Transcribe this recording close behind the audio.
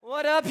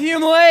up,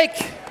 Hume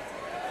Lake?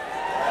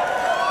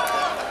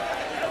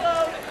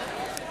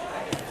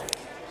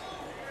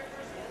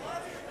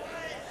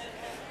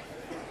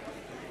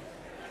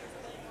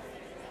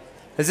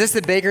 Is this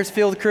the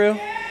Bakersfield crew?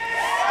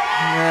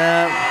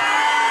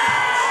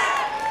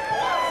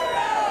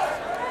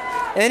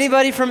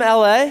 Anybody from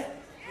LA? In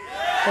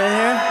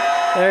here?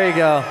 There you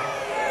go.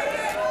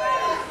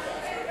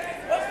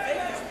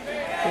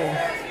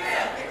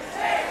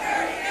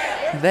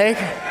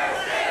 Baker?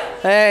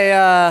 Hey,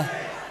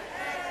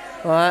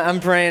 well, I'm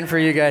praying for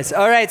you guys.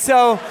 All right,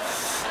 so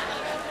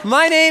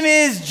my name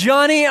is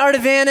Johnny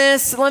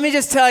Artavanis. Let me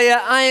just tell you,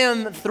 I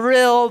am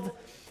thrilled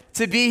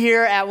to be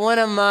here at one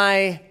of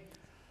my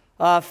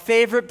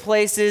favorite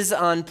places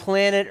on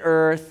planet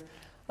Earth.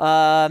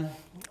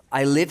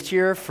 I lived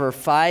here for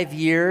 5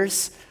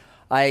 years.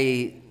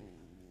 I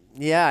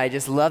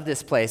just love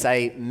this place.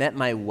 I met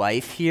my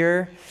wife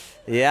here.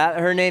 Yeah,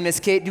 her name is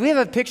Kate. Do we have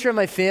a picture of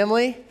my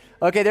family?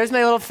 Okay, there's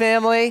my little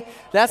family.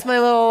 That's my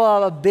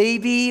little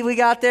baby we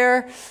got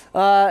there.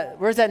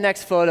 Where's that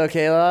next photo,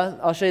 Kayla?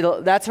 I'll show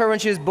you. That's her when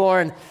she was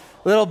born,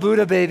 little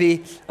Buddha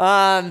baby.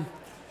 So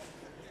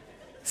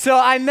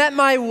I met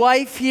my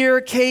wife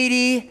here,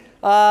 Katie.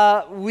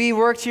 We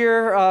worked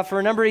here for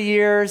a number of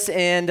years,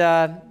 and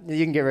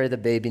you can get rid of the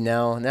baby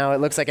now. Now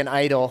it looks like an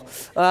idol.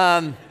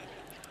 I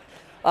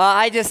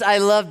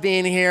love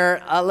being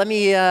here. Let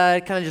me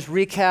kind of just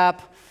recap.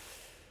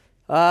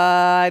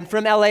 I'm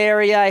from LA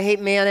area. I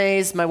hate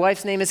mayonnaise. My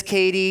wife's name is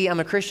Katie.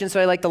 I'm a Christian,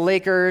 so I like the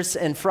Lakers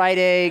and fried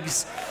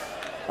eggs.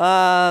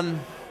 The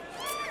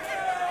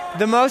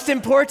most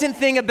important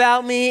thing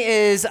about me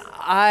is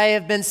I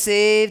have been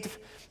saved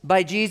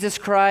by Jesus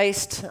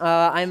Christ.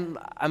 I'm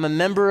a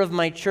member of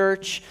my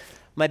church.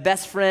 My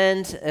best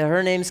friend,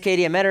 her name's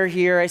Katie. I met her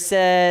here, I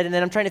said, and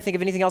then I'm trying to think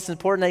of anything else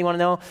important that you want to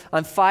know.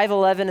 I'm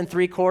 5'11" and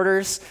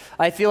 3/4.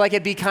 I feel like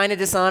it'd be kind of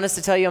dishonest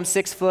to tell you I'm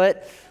 6 foot,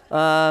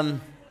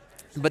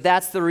 but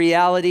that's the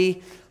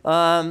reality.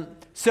 So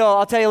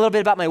I'll tell you a little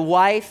bit about my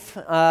wife.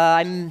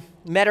 I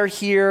met her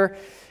here,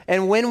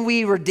 and when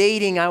we were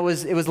dating, it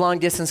was long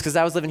distance because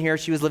I was living here,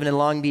 she was living in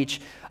Long Beach.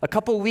 A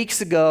couple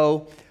weeks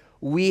ago,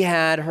 we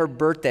had her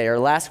birthday, or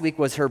last week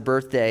was her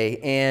birthday,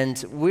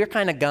 and we were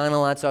kind of gone a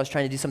lot, so I was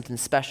trying to do something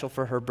special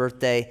for her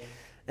birthday,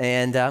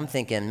 and I'm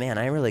thinking, man,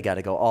 I really got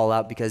to go all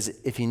out, because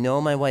if you know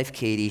my wife,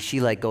 Katie, she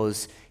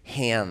goes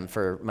ham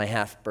for my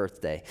half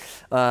birthday,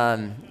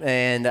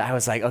 and I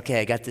was like, okay,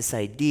 I got this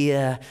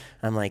idea.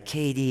 I'm like,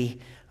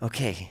 Katie,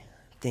 okay,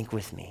 think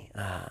with me.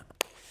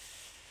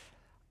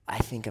 I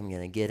think I'm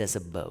going to get us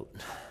a boat.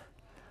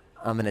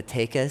 I'm going to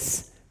take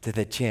us to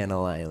the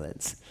Channel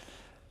Islands.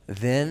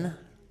 Then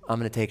I'm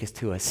going to take us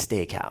to a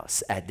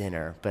steakhouse at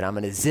dinner, but I'm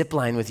going to zip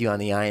line with you on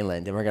the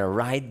island, and we're going to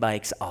ride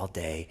bikes all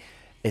day.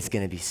 It's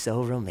going to be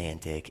so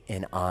romantic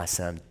and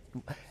awesome.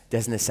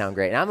 Doesn't this sound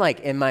great? And I'm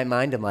like, in my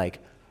mind, I'm like,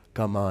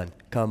 come on,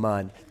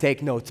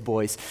 take notes,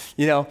 boys,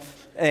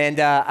 And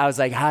I was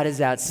like, how does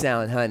that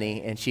sound,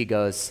 honey? And she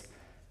goes,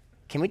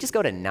 can we just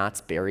go to Knott's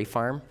Berry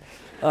Farm?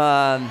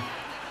 And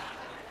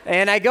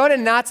I go to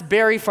Knott's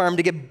Berry Farm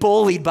to get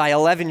bullied by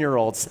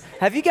 11-year-olds.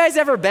 Have you guys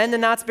ever been to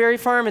Knott's Berry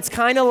Farm? It's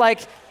kind of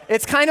like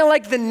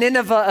the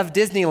Nineveh of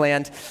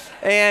Disneyland.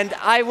 And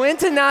I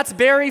went to Knott's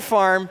Berry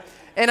Farm,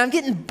 and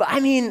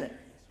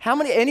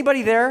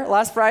anybody there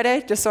last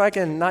Friday? Just so I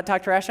can not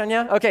talk trash on you?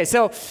 Okay,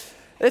 so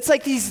it's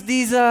like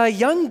these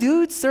young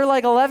dudes, they're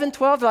like 11,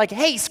 12, they're like,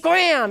 hey,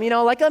 scram,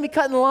 let me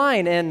cut in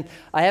line. And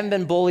I haven't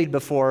been bullied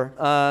before.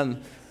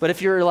 But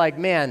if you're like,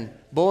 man,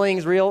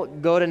 bullying's real,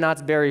 go to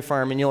Knott's Berry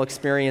Farm and you'll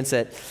experience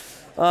it.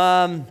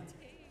 Well,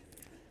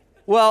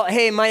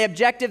 hey, my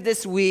objective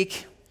this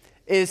week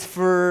is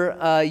for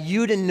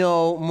you to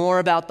know more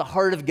about the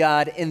heart of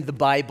God in the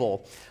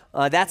Bible.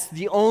 That's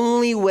the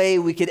only way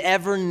we could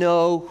ever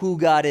know who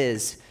God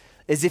is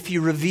if he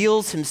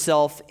reveals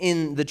himself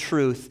in the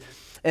truth.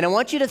 And I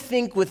want you to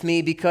think with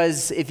me,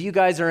 because if you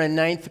guys are in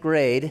 9th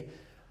grade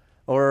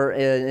or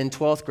in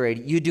 12th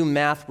grade, you do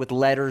math with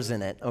letters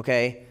in it,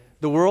 okay?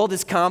 The world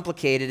is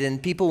complicated, and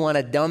people want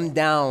to dumb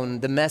down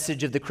the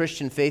message of the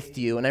Christian faith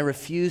to you, and I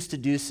refuse to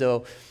do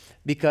so.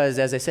 Because,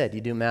 as I said,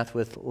 you do math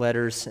with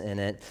letters in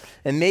it.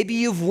 And maybe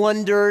you've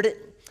wondered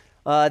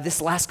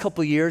this last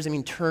couple years,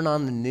 turn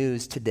on the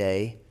news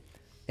today,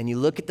 and you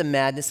look at the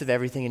madness of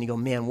everything, and you go,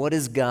 man, what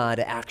is God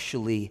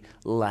actually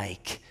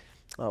like?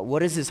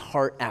 What is his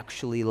heart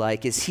actually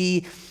like? Is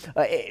he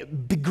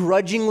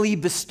begrudgingly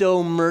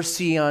bestow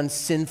mercy on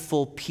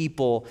sinful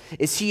people?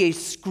 Is he a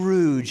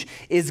Scrooge?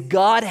 Is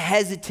God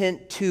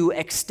hesitant to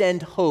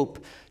extend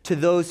hope to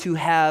those who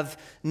have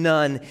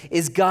none?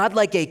 Is God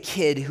like a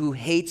kid who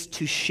hates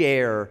to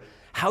share?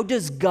 How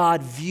does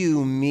God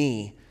view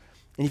me?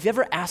 And if you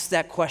ever asked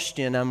that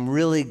question, I'm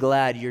really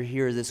glad you're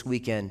here this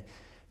weekend,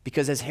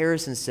 because as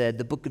Harrison said,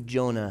 the book of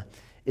Jonah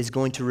is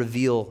going to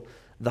reveal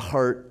the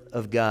heart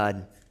of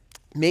God.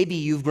 Maybe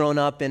you've grown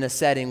up in a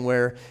setting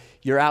where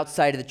you're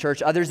outside of the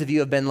church. Others of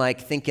you have been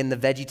thinking the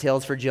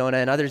VeggieTales for Jonah,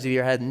 and others of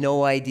you had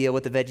no idea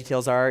what the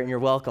VeggieTales are, and you're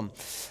welcome.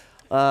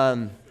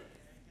 But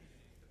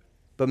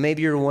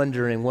maybe you're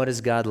wondering, what is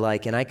God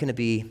like? And I'm going to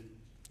be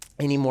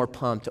any more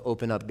pumped to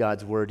open up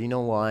God's word. You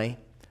know why?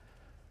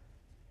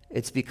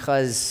 It's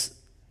because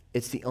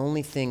it's the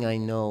only thing I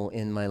know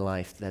in my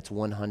life that's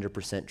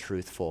 100%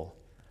 truthful.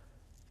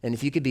 And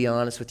if you could be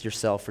honest with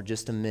yourself for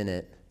just a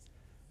minute,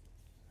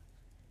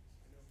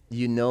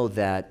 you know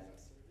that.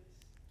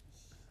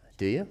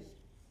 Do you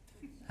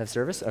have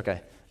service?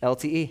 Okay.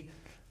 LTE.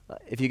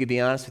 If you could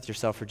be honest with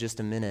yourself for just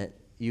a minute,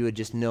 you would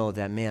just know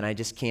that, man, I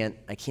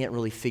can't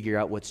really figure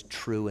out what's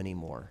true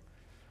anymore.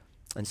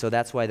 And so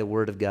that's why the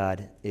Word of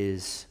God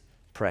is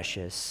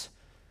precious.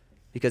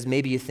 Because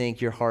maybe you think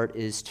your heart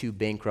is too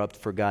bankrupt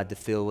for God to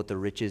fill with the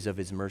riches of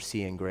His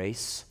mercy and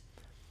grace.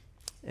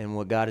 And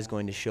what God is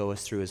going to show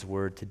us through His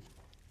Word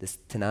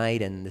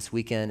tonight and this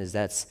weekend is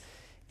that's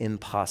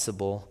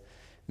impossible.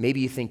 Maybe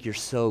you think you're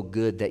so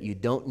good that you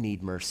don't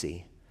need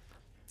mercy.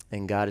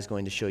 And God is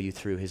going to show you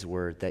through His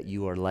Word that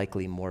you are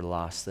likely more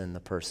lost than the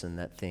person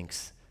that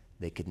thinks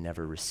they could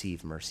never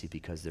receive mercy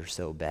because they're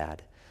so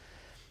bad.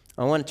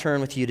 I want to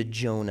turn with you to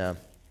Jonah.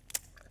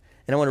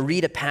 And I want to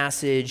read a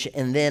passage,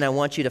 and then I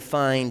want you to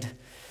find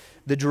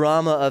the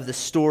drama of the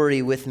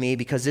story with me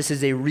because this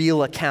is a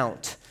real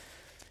account.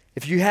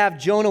 If you have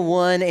Jonah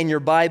 1 in your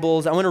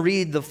Bibles, I want to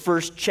read the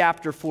first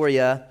chapter for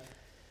you,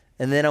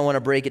 and then I want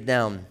to break it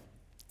down.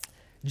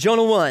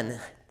 Jonah 1.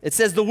 It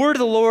says, "The word of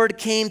the Lord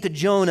came to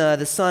Jonah,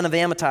 the son of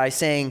Amittai,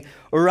 saying,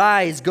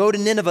 'Arise, go to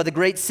Nineveh, the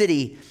great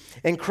city,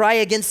 and cry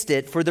against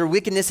it, for their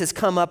wickedness has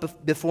come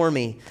up before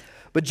me.'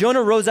 But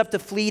Jonah rose up to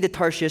flee to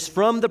Tarshish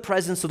from the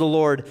presence of the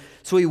Lord.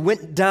 So he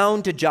went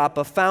down to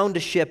Joppa, found a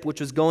ship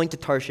which was going to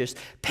Tarshish,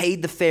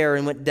 paid the fare,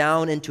 and went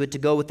down into it to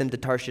go with them to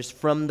Tarshish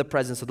from the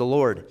presence of the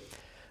Lord.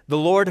 The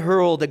Lord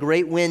hurled a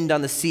great wind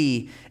on the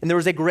sea, and there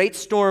was a great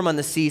storm on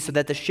the sea, so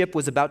that the ship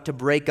was about to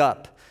break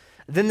up.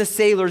 Then the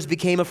sailors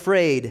became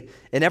afraid,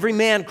 and every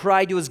man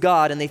cried to his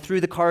God, and they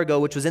threw the cargo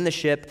which was in the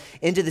ship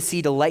into the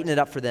sea to lighten it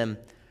up for them.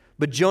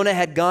 But Jonah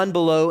had gone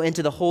below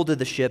into the hold of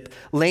the ship,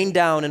 lain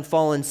down and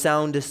fallen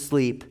sound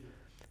asleep.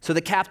 So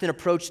the captain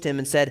approached him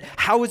and said,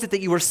 'How is it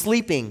that you are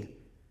sleeping?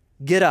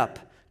 Get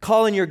up,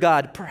 call on your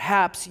God.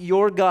 Perhaps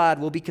your God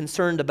will be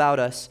concerned about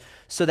us,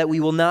 so that we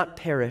will not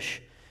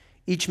perish.'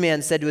 Each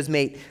man said to his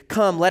mate,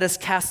 'Come, let us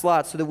cast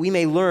lots, so that we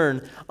may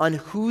learn on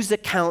whose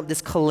account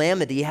this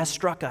calamity has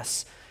struck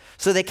us.'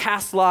 So they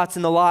cast lots,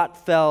 and the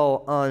lot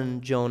fell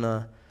on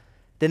Jonah.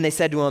 Then they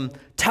said to him,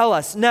 'Tell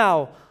us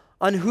now,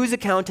 on whose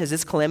account has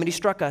this calamity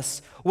struck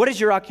us? What is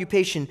your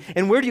occupation?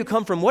 And where do you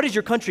come from? What is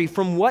your country?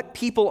 From what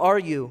people are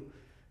you?'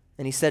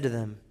 And he said to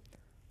them,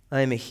 'I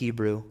am a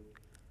Hebrew,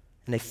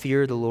 and I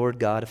fear the Lord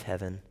God of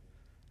heaven,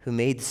 who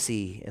made the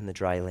sea and the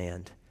dry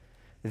land.'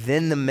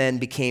 Then the men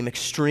became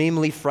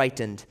extremely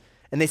frightened,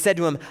 and they said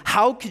to him,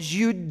 'How could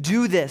you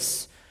do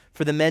this?'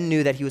 For the men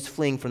knew that he was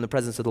fleeing from the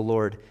presence of the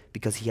Lord,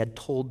 because he had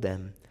told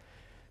them.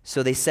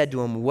 So they said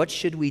to him, 'What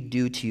should we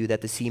do to you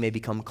that the sea may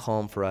become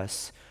calm for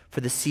us?' For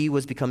the sea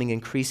was becoming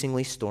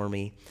increasingly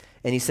stormy.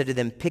 And he said to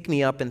them, 'Pick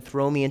me up and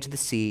throw me into the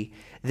sea.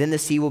 Then the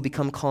sea will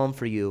become calm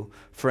for you.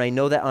 For I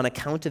know that on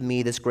account of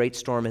me this great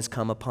storm has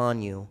come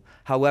upon you.'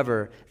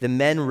 However, the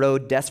men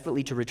rowed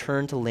desperately to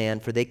return to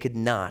land, for they could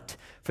not,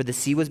 for the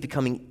sea was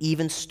becoming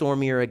even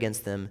stormier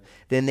against them.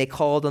 Then they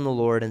called on the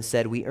Lord and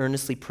said, 'We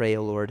earnestly pray,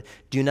 O Lord,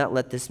 do not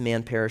let us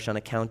perish on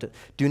account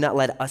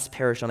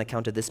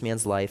of this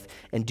man's life,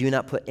 and do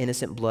not put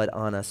innocent blood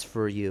on us,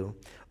 for you,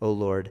 O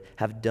Lord,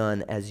 have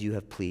done as you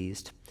have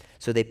pleased.'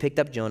 So they picked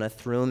up Jonah,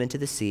 threw him into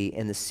the sea,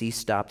 and the sea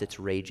stopped its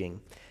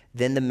raging.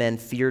 Then the men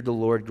feared the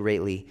Lord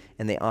greatly,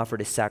 and they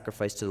offered a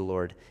sacrifice to the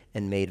Lord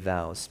and made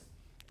vows."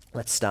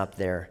 Let's stop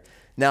there.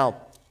 Now,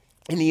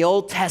 in the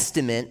Old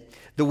Testament,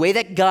 the way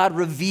that God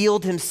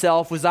revealed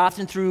himself was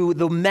often through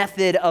the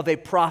method of a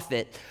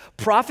prophet.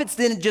 Prophets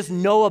didn't just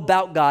know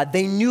about God,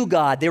 they knew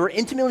God. They were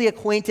intimately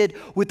acquainted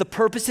with the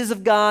purposes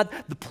of God,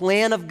 the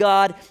plan of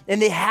God, and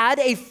they had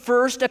a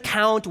first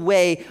account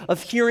way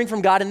of hearing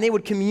from God, and they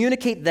would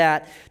communicate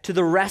that to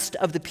the rest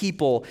of the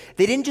people.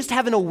 They didn't just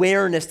have an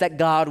awareness that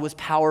God was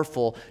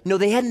powerful. No,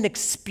 they had an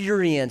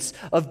experience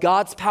of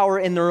God's power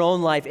in their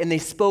own life, and they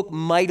spoke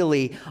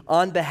mightily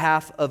on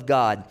behalf of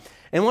God.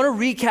 And I want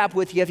to recap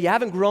with you, if you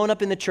haven't grown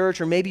up in the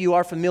church or maybe you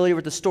are familiar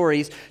with the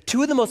stories,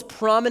 two of the most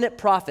prominent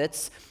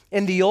prophets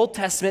in the Old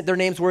Testament, their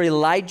names were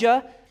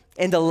Elijah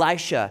and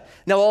Elisha.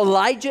 Now,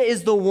 Elijah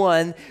is the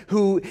one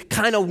who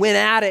kind of went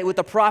at it with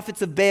the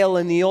prophets of Baal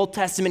in the Old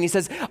Testament. He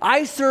says,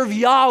 "I serve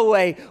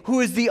Yahweh, who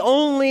is the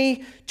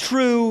only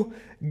true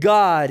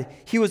God."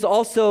 He was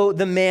also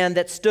the man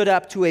that stood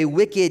up to a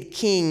wicked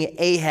king,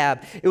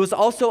 Ahab. It was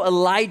also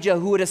Elijah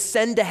who would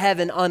ascend to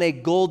heaven on a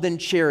golden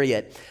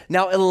chariot.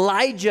 Now,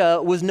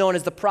 Elijah was known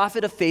as the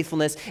prophet of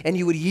faithfulness, and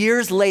he would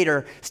years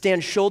later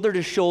stand shoulder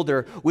to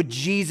shoulder with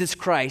Jesus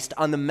Christ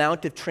on the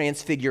Mount of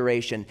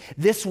Transfiguration.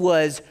 This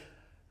was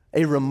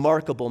a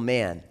remarkable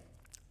man.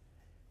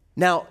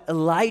 Now,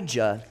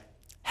 Elijah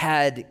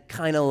had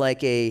kind of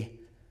like a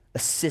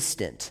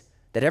assistant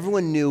that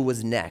everyone knew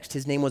was next.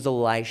 His name was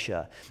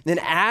Elisha. And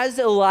as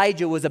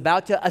Elijah was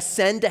about to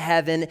ascend to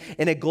heaven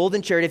in a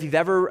golden chariot, if you've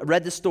ever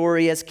read the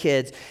story as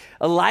kids,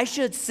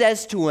 Elisha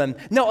says to him,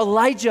 "No,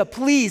 Elijah,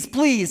 please,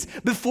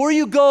 before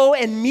you go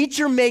and meet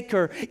your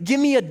maker, give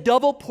me a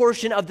double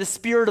portion of the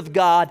Spirit of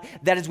God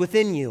that is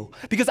within you,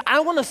 because I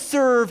want to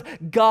serve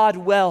God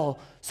well.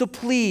 So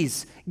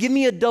please, give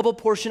me a double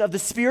portion of the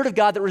Spirit of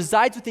God that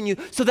resides within you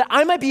so that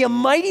I might be a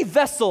mighty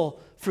vessel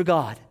for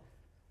God."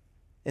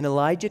 And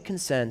Elijah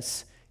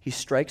consents, he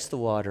strikes the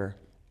water,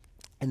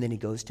 and then he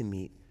goes to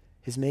meet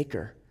his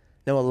maker.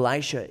 Now,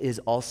 Elisha is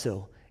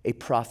also a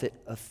prophet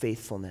of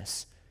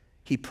faithfulness.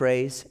 He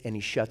prays and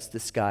he shuts the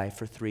sky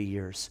for 3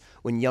 years.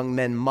 When young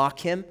men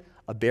mock him,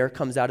 a bear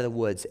comes out of the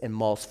woods and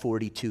mauls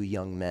 42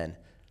 young men.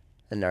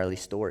 A gnarly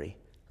story,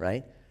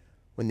 right?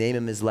 When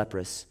Naaman is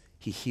leprous,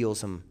 he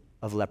heals him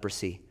of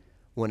leprosy.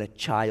 When a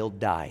child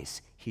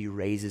dies, he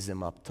raises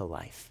him up to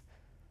life.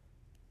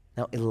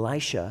 Now,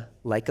 Elisha,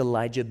 like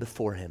Elijah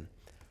before him,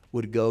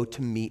 would go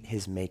to meet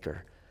his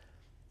maker.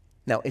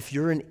 Now, if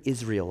you're an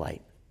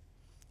Israelite,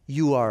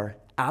 you are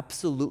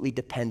absolutely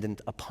dependent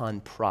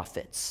upon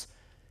prophets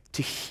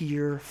to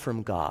hear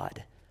from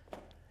God.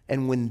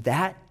 And when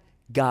that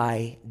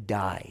guy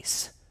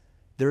dies,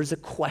 there's a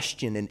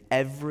question in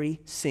every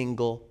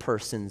single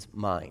person's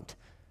mind.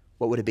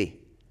 What would it be?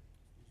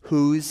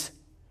 Who's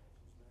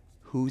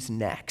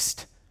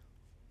next?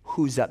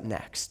 Who's up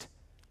next?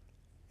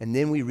 And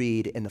then we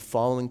read in the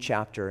following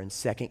chapter in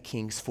 2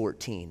 Kings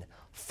 14,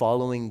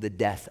 following the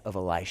death of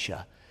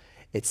Elisha,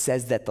 it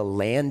says that the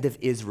land of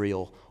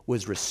Israel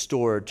was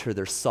restored to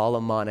their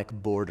Solomonic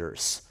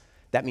borders.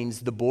 That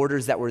means the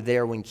borders that were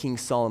there when King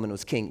Solomon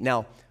was king.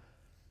 Now,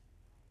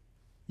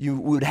 you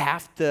would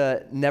have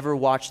to never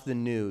watch the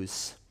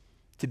news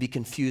to be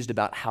confused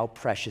about how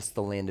precious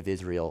the land of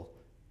Israel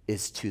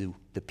is to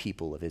the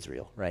people of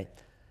Israel, right?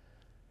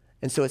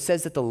 And so it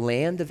says that the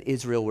land of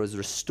Israel was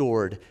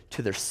restored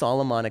to their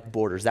Solomonic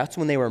borders. That's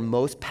when they were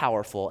most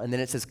powerful. And then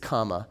it says,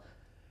 comma,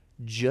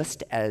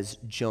 just as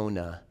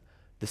Jonah,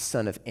 the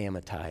son of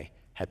Amittai,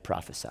 had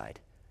prophesied.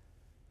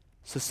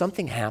 So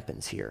something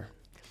happens here.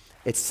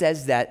 It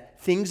says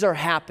that things are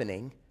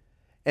happening,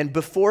 and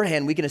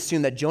beforehand we can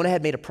assume that Jonah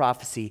had made a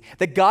prophecy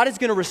that God is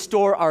going to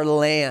restore our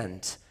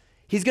land.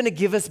 He's going to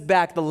give us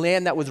back the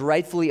land that was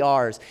rightfully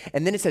ours.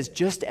 And then it says,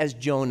 just as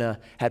Jonah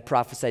had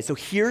prophesied. So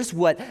here's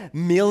what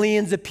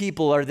millions of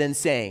people are then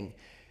saying.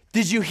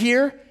 Did you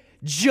hear?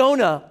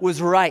 Jonah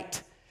was right.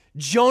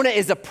 Jonah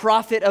is a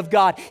prophet of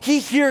God. He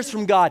hears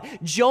from God.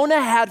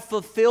 Jonah had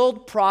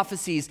fulfilled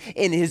prophecies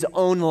in his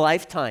own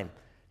lifetime.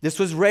 This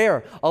was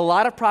rare. A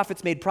lot of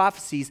prophets made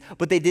prophecies,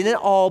 but they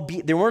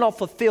weren't all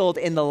fulfilled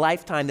in the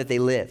lifetime that they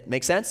lived.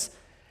 Make sense?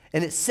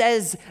 And it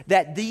says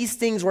that these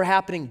things were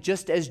happening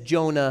just as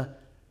Jonah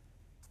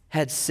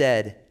had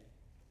said.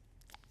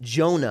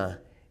 Jonah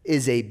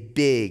is a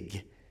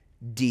big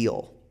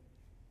deal.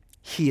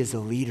 He is a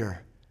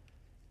leader.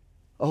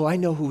 Oh, I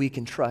know who we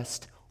can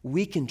trust.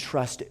 We can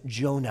trust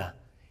Jonah.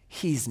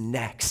 He's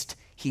next.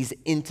 He's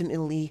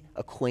intimately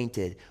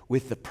acquainted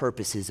with the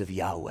purposes of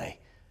Yahweh.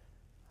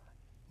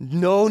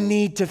 No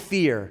need to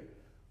fear.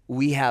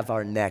 We have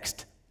our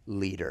next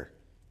leader.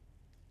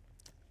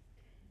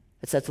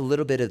 That sets a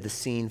little bit of the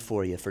scene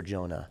for you for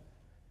Jonah.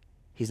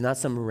 He's not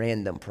some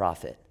random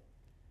prophet.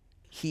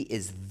 He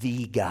is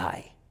the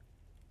guy.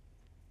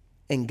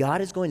 And God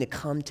is going to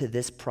come to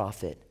this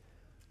prophet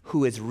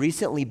who has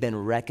recently been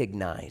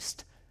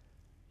recognized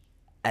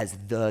as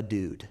the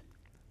dude.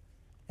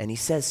 And he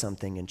says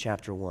something in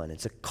chapter 1.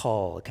 It's a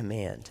call, a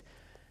command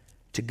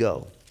to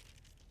go.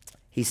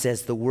 He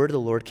says, the word of the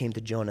Lord came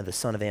to Jonah, the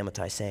son of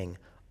Amittai, saying,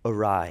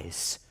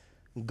 arise,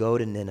 go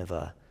to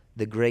Nineveh,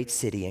 the great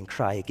city, and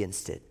cry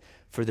against it,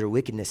 for their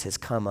wickedness has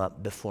come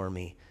up before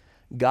me.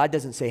 God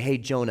doesn't say, hey,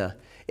 Jonah,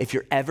 if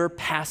you're ever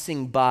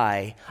passing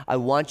by, I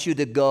want you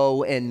to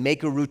go and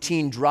make a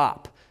routine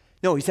drop.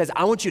 No, he says,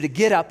 I want you to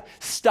get up,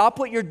 stop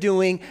what you're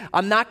doing.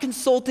 I'm not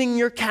consulting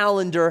your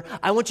calendar.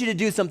 I want you to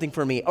do something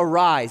for me.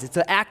 Arise. It's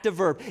an active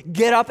verb.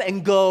 Get up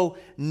and go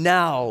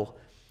now.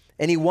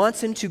 And he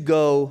wants him to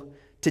go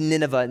to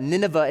Nineveh.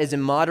 Nineveh is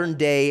in modern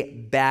day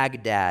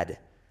Baghdad. And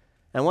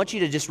I want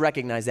you to just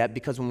recognize that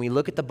because when we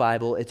look at the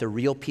Bible, it's a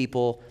real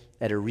people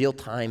at a real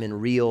time in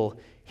real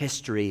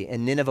history.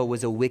 And Nineveh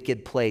was a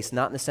wicked place,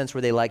 not in the sense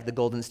where they like the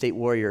Golden State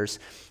Warriors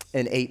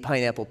and ate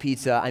pineapple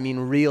pizza. I mean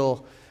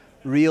real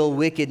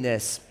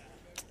wickedness.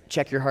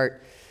 Check your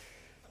heart.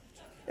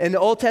 In the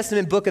Old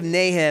Testament book of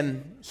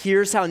Nahum,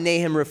 here's how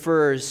Nahum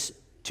refers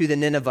to the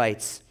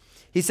Ninevites.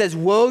 He says,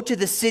 woe to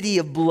the city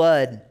of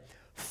blood,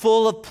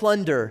 full of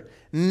plunder,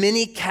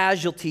 many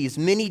casualties,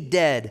 many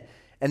dead.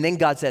 And then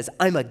God says,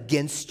 I'm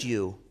against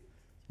you,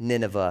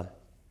 Nineveh.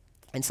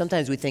 And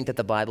sometimes we think that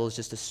the Bible is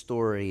just a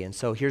story. And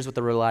so here's what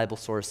the reliable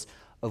source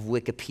of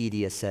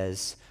Wikipedia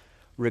says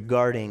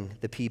regarding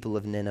the people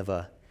of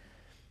Nineveh.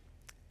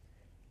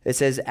 It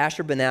says,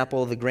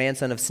 Ashurbanipal, the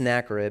grandson of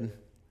Sennacherib,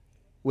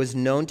 was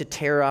known to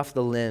tear off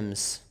the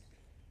limbs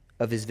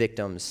of his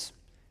victims.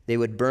 They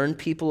would burn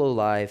people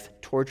alive,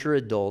 torture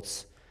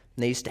adults,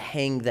 And they used to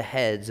hang the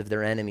heads of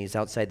their enemies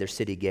outside their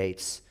city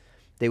gates.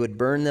 They would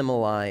burn them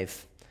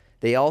alive.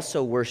 They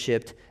also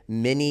worshipped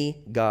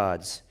many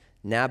gods,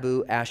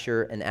 Nabu,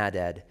 Asher, and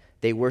Adad.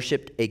 They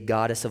worshipped a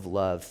goddess of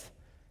love,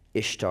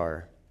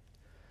 Ishtar.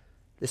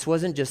 This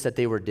wasn't just that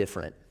they were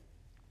different.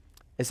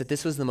 It's that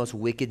this was the most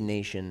wicked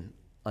nation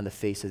on the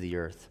face of the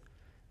earth.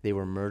 They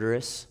were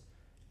murderous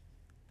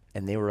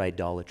and they were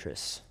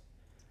idolatrous.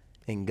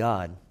 And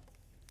God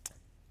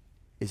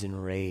is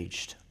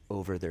enraged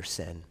over their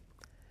sin.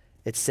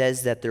 It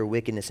says that their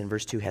wickedness in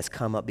verse 2 has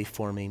come up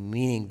before me,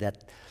 meaning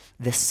that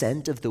the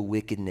scent of the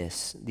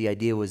wickedness, the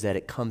idea was that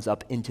it comes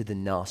up into the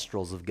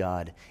nostrils of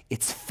God.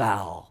 It's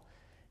foul,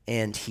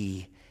 and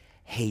he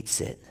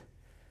hates it.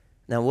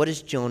 Now, what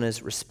is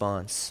Jonah's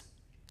response?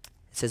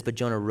 It says, but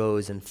Jonah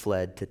rose and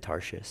fled to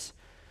Tarshish.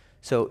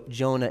 So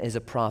Jonah is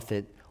a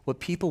prophet. What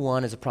people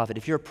want as a prophet,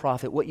 if you're a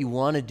prophet, what you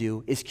want to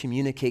do is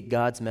communicate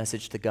God's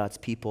message to God's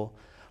people.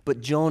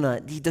 But Jonah,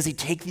 does he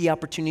take the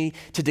opportunity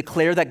to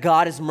declare that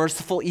God is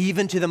merciful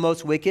even to the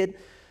most wicked?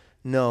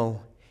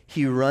 No,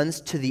 he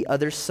runs to the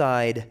other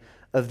side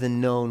of the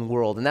known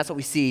world. And that's what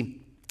we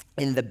see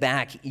in the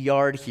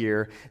backyard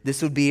here.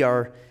 This would be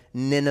our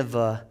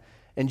Nineveh.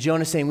 And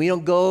Jonah's saying, we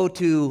don't go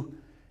to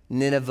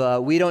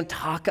Nineveh. We don't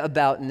talk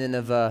about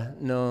Nineveh.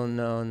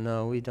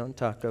 No, we don't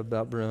talk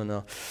about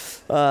Bruno.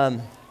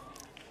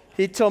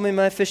 He told me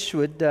my fish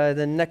would die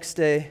the next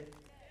day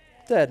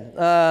dead.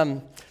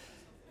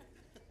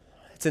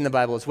 It's in the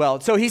Bible as well.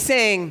 So he's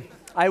saying,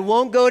 I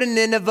won't go to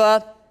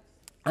Nineveh.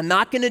 I'm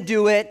not going to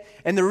do it.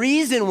 And the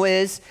reason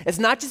was, it's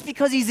not just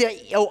because he's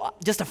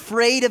just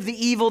afraid of the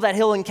evil that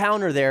he'll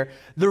encounter there.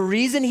 The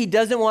reason he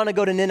doesn't want to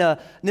go to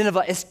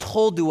Nineveh is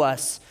told to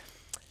us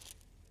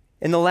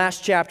in the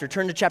last chapter.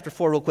 Turn to chapter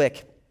 4 real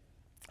quick.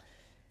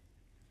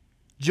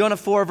 Jonah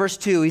 4, verse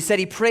 2. He said,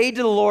 he prayed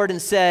to the Lord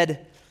and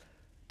said,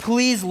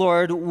 please,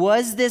 Lord,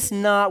 was this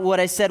not what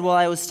I said while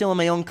I was still in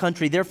my own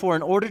country? Therefore,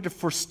 in order to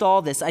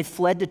forestall this, I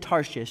fled to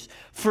Tarshish.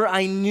 For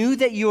I knew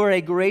that you are a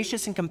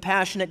gracious and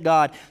compassionate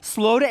God,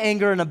 slow to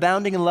anger and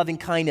abounding in loving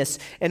kindness,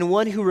 and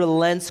one who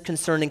relents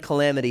concerning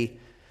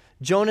calamity.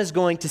 Jonah's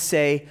going to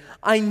say,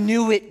 I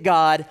knew it,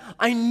 God.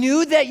 I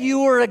knew that you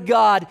were a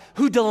God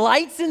who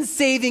delights in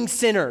saving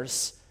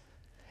sinners.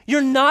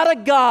 You're not a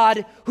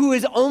God who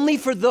is only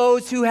for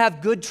those who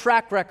have good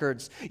track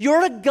records.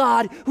 You're a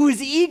God who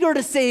is eager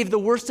to save the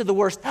worst of the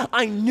worst.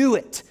 I knew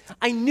it.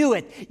 I knew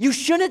it. You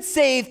shouldn't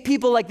save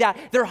people like that.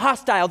 They're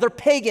hostile. They're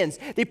pagans.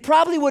 They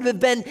probably would have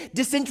been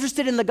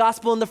disinterested in the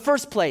gospel in the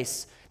first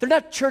place. They're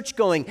not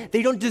church-going.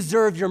 They don't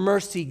deserve your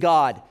mercy,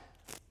 God.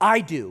 I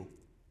do.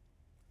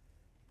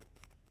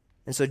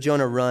 And so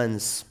Jonah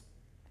runs.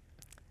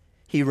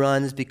 He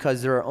runs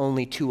because there are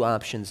only two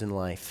options in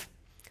life.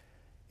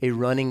 A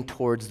running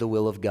towards the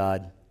will of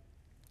God,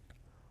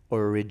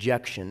 or a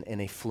rejection and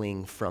a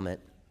fleeing from it.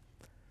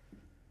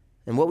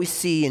 And what we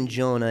see in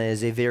Jonah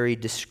is a very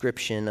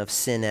description of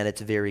sin at its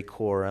very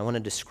core. I want to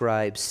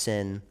describe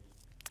sin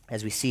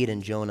as we see it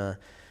in Jonah,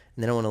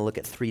 and then I want to look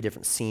at three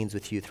different scenes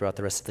with you throughout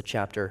the rest of the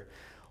chapter.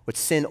 What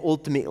sin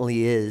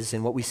ultimately is,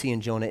 and what we see in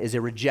Jonah, is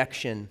a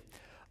rejection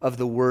of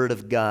the word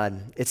of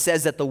God. It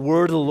says that the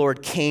word of the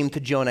Lord came to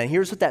Jonah. And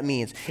here's what that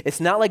means.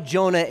 It's not like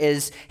Jonah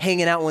is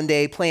hanging out one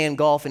day playing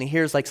golf and he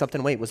hears like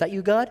something, wait, was that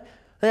you, God?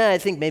 I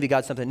think maybe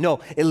God's something.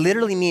 No, it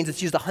literally means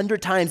it's used 100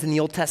 times in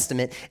the Old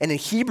Testament. And in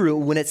Hebrew,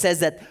 when it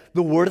says that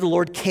the word of the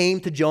Lord came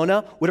to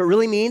Jonah, what it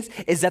really means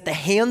is that the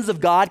hands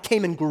of God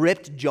came and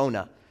gripped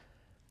Jonah.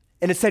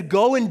 And it said,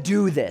 go and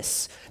do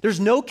this. There's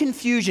no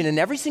confusion. And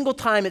every single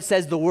time it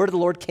says the word of the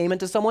Lord came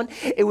into someone,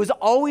 it was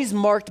always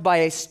marked by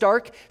a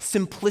stark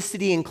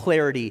simplicity and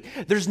clarity.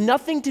 There's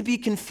nothing to be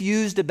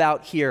confused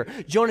about here.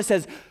 God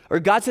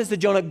says to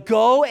Jonah,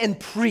 go and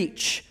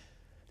preach.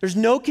 There's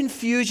no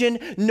confusion,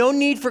 no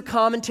need for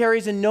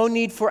commentaries, and no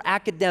need for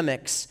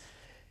academics.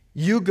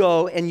 You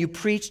go and you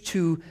preach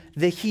to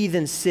the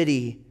heathen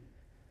city.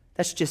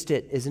 That's just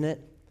it, isn't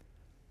it?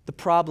 The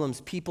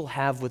problems people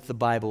have with the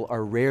Bible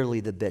are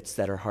rarely the bits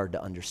that are hard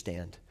to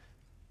understand.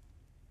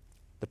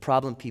 The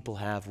problem people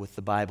have with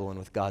the Bible and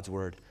with God's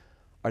word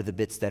are the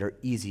bits that are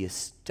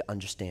easiest to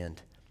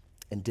understand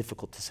and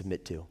difficult to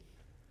submit to.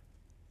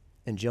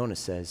 And Jonah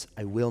says,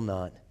 I will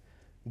not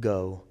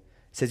go.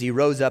 It says he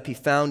rose up, he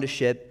found a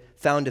ship,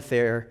 found a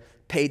fare,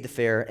 paid the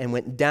fare, and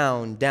went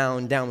down.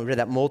 We read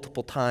that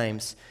multiple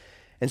times.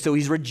 And so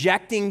he's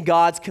rejecting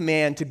God's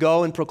command to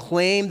go and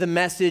proclaim the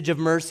message of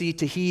mercy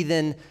to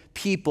heathen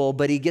people,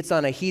 but he gets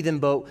on a heathen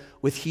boat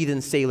with heathen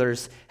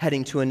sailors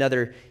heading to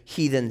another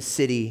heathen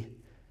city.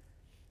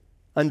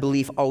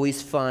 Unbelief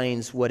always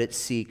finds what it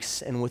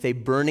seeks, and with a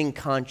burning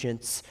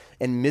conscience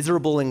and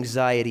miserable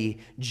anxiety,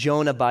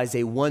 Jonah buys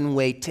a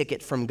one-way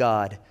ticket from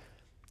God,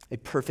 a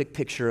perfect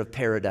picture of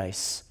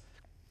paradise,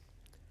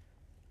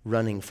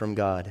 running from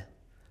God.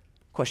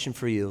 Question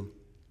for you.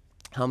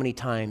 How many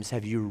times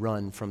have you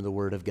run from the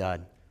word of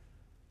God?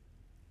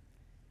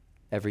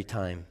 Every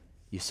time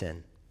you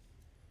sin.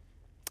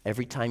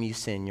 Every time you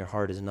sin, your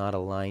heart is not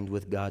aligned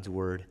with God's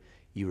word.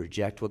 You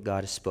reject what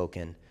God has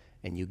spoken,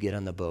 and you get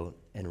on the boat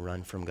and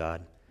run from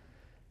God.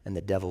 and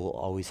the devil will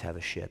always have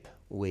a ship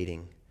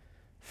waiting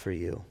for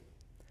you.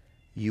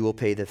 You will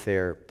pay the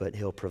fare, but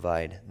he'll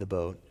provide the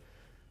boat.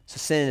 So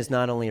sin is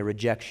not only a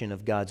rejection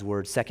of God's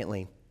word.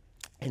 Secondly,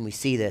 and we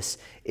see this,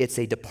 it's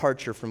a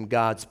departure from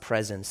God's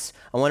presence.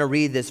 I want to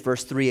read this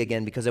verse 3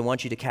 again because I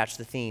want you to catch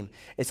the theme.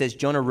 It says,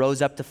 Jonah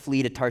rose up to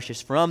flee to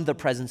Tarshish from the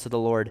presence of the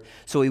Lord.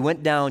 So he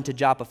went down to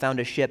Joppa, found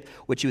a ship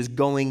which he was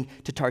going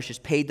to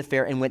Tarshish, paid the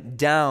fare, and went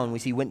down. We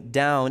see went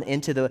down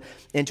into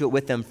it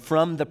with them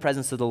from the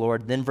presence of the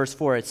Lord. Then verse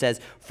 4, it says,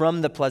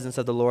 from the presence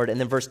of the Lord. And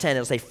then verse 10,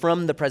 it'll say,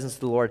 from the presence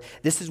of the Lord.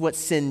 This is what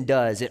sin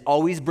does. It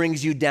always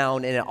brings you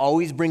down, and it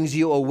always brings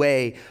you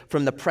away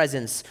from the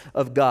presence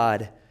of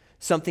God.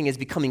 Something is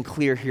becoming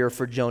clear here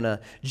for Jonah.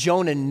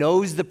 Jonah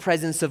knows the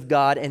presence of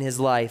God in his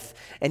life,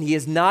 and he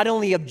is not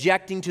only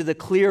objecting to the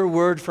clear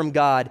word from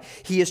God,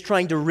 he is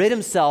trying to rid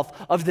himself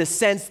of the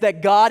sense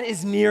that God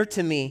is near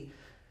to me.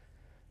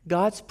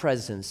 God's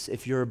presence,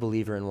 if you're a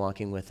believer and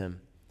walking with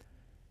him,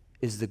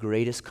 is the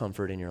greatest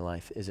comfort in your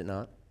life, is it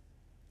not?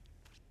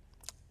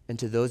 And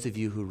to those of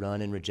you who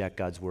run and reject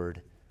God's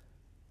word,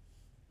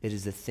 it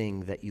is the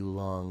thing that you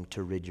long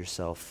to rid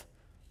yourself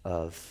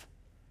of.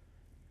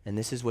 And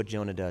this is what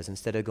Jonah does.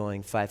 Instead of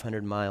going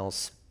 500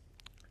 miles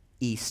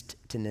east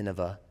to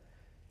Nineveh,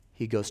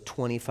 he goes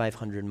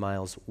 2,500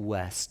 miles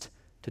west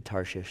to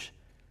Tarshish.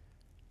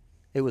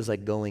 It was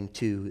like going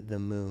to the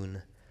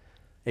moon.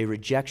 A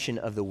rejection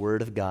of the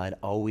word of God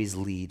always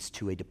leads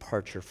to a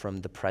departure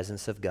from the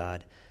presence of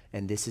God,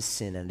 and this is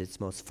sin at its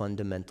most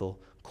fundamental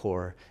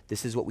core.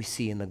 This is what we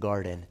see in the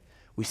garden.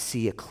 We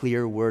see a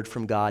clear word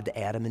from God to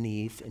Adam and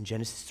Eve in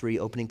Genesis 3,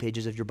 opening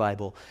pages of your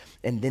Bible.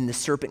 And then the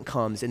serpent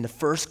comes, and the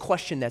first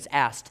question that's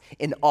asked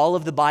in all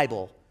of the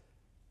Bible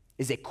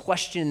is a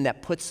question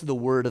that puts the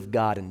word of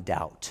God in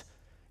doubt.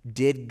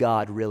 Did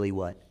God really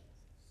what?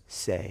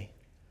 Say.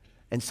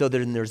 And so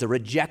then there's a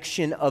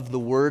rejection of the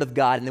word of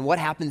God. And then what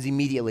happens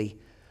immediately?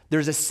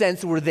 There's a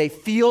sense where they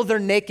feel their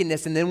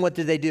nakedness, and then what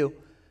do?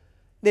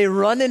 They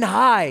run and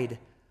hide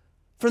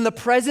from the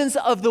presence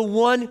of the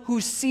one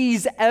who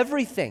sees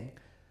everything.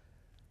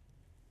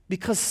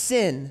 Because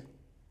sin,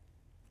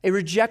 a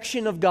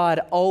rejection of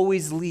God,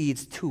 always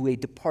leads to a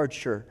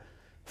departure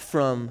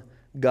from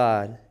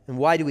God. And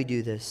why do we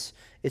do this?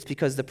 It's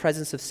because the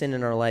presence of sin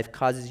in our life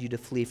causes you to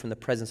flee from the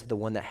presence of the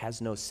one that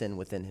has no sin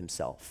within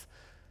himself.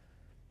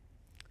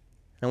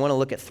 And I want to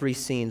look at 3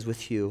 scenes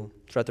with you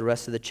throughout the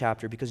rest of the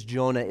chapter because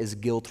Jonah is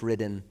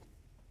guilt-ridden.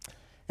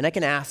 And I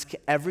can ask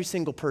every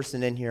single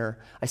person in here.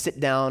 I sit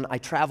down, I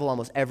travel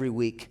almost every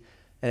week,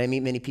 and I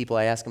meet many people.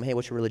 I ask them, hey,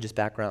 what's your religious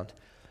background?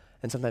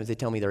 And sometimes they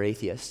tell me they're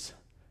atheists.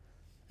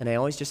 And I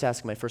always just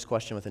ask, my first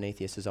question with an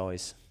atheist is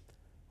always,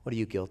 what are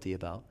you guilty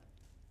about?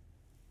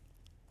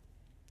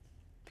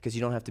 Because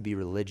you don't have to be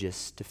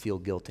religious to feel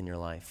guilt in your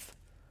life.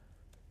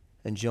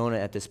 And Jonah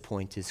at this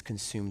point is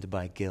consumed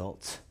by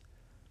guilt.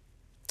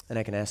 And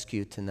I can ask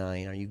you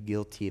tonight, are you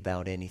guilty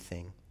about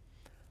anything?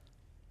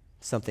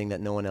 Something that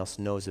no one else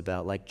knows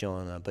about, like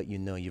Jonah, but you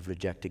know you've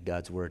rejected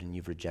God's word and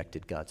you've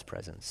rejected God's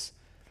presence.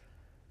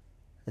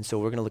 And so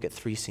we're going to look at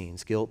 3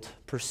 scenes: guilt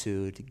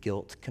pursued,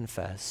 guilt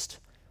confessed,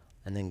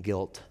 and then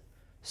guilt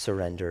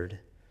surrendered.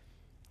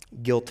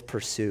 Guilt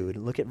pursued.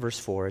 Look at verse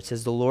 4. It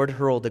says, the Lord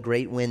hurled a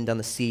great wind on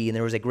the sea, and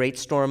there was a great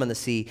storm on the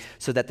sea,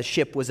 so that the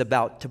ship was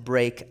about to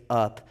break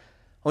up.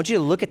 I want you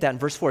to look at that in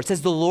verse 4. It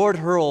says, the Lord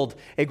hurled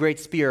a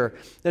great spear.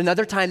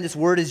 Another time this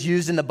word is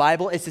used in the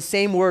Bible, it's the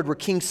same word where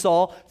King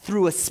Saul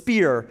threw a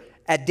spear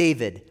at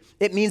David.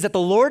 It means that the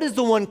Lord is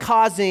the one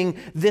causing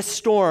this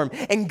storm,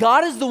 and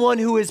God is the one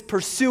who is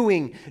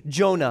pursuing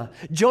Jonah.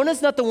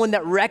 Jonah's not the one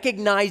that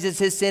recognizes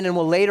his sin and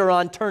will later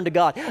on turn to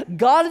God.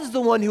 God is the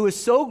one who is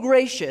so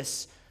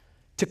gracious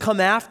to come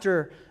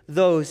after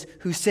those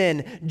who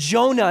sin.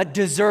 Jonah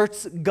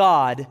deserts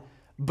God,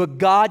 but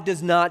God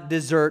does not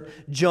desert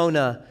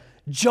Jonah.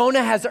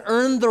 Jonah has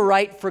earned the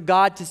right for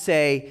God to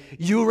say,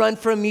 you run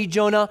from me,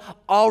 Jonah,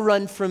 I'll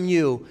run from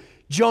you.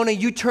 Jonah,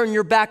 you turn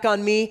your back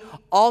on me,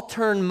 I'll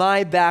turn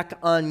my back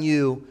on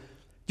you.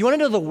 Do you want to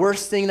know the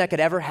worst thing that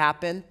could ever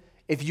happen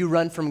if you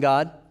run from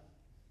God?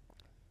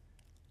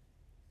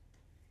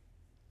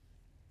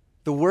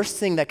 The worst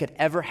thing that could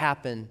ever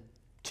happen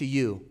to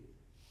you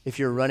if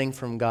you're running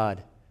from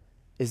God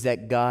is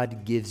that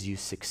God gives you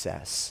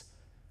success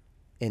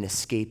in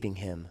escaping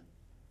him,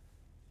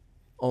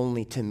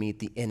 only to meet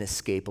the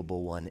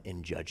inescapable one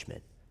in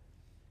judgment.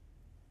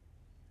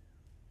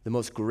 The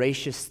most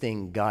gracious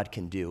thing God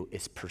can do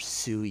is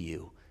pursue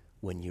you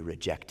when you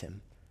reject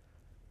him.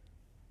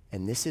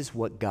 And this is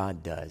what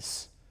God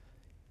does.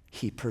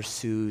 He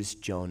pursues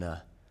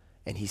Jonah,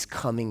 and he's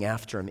coming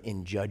after him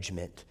in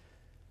judgment.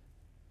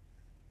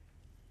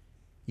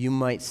 You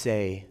might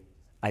say,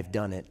 I've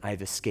done it.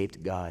 I've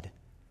escaped God.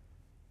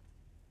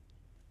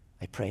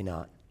 I pray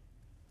not.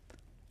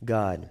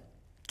 God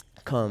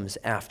comes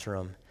after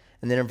him.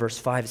 And then in verse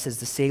 5, it says,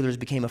 the sailors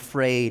became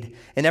afraid,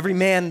 and every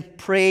man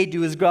prayed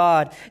to his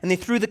God, and they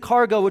threw the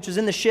cargo which was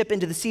in the ship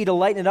into the sea to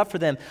lighten it up for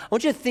them. I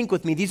want you to think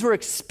with me. These were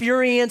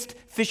experienced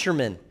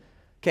fishermen.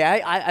 Okay,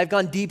 I've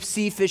gone deep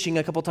sea fishing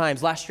a couple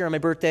times. Last year on my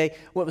birthday,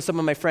 went with some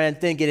of my friends,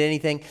 didn't get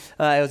anything. It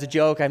was a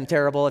joke. I'm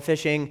terrible at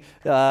fishing.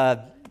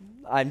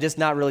 I'm just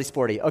not really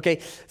sporty. Okay,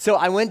 so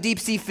I went deep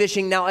sea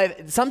fishing. Now,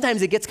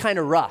 sometimes it gets kind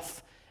of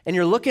rough, and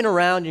you're looking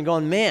around and you're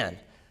going, man.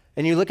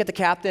 And you look at the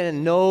captain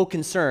and no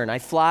concern. I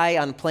fly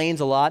on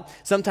planes a lot.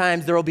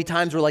 Sometimes there will be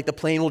times where like the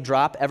plane will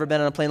drop. Ever been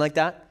on a plane like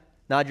that?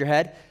 Nod your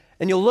head.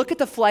 And you'll look at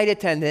the flight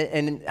attendant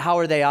and how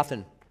are they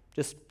often?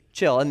 Just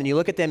chill. And then you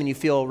look at them and you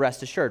feel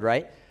rest assured,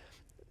 right?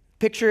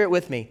 Picture it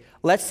with me.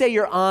 Let's say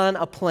you're on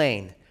a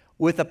plane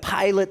with a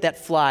pilot that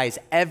flies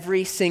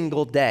every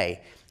single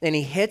day, and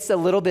he hits a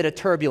little bit of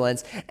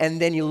turbulence,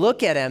 and then you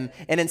look at him,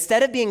 and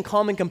instead of being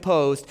calm and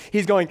composed,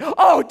 he's going,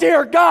 "Oh,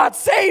 dear God,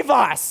 save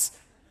us!"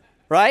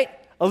 Right?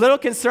 A little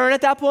concern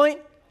at that point?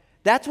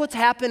 That's what's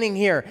happening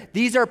here.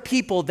 These are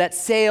people that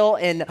sail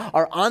and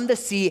are on the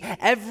sea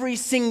every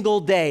single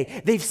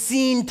day. They've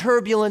seen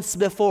turbulence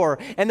before,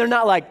 and they're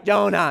not like,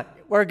 "Jonah,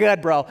 we're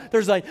good, bro."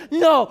 There's like,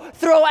 "No,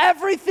 throw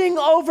everything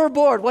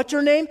overboard." What's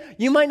your name?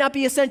 You might not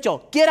be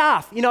essential. Get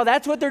off.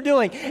 That's what they're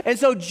doing. And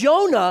so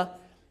Jonah,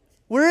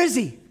 where is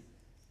he?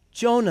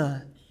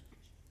 Jonah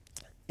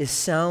is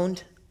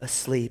sound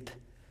asleep.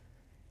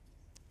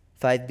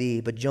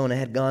 5b, but Jonah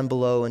had gone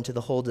below into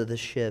the hold of the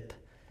ship,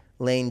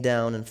 lain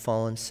down and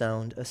fallen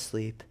sound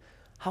asleep.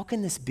 How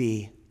can this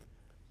be?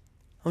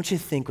 I want you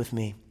to think with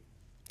me.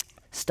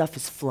 Stuff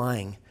is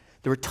flying.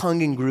 There were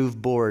tongue and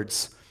groove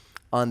boards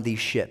on these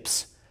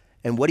ships.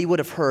 And what he would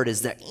have heard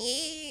is that,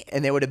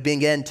 and they would have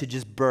begun to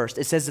just burst.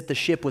 It says that the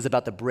ship was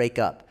about to break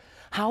up.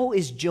 How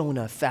is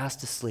Jonah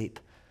fast asleep?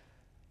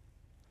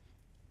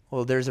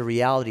 Well, there's a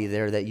reality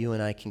there that you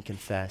and I can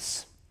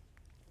confess.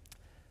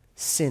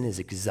 Sin is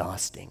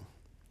exhausting.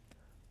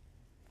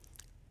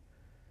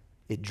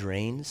 It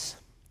drains,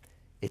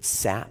 it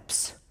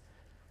saps,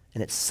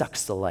 and it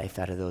sucks the life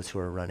out of those who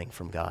are running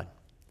from God.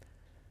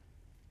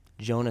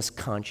 Jonah's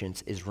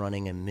conscience is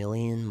running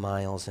 1,000,000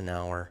 miles an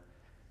hour,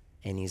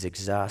 and he's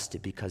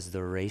exhausted because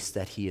the race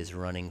that he is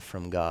running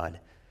from God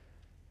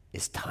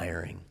is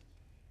tiring.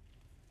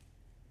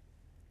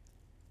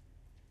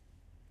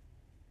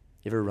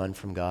 You ever run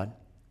from God?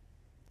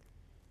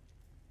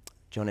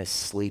 Jonah is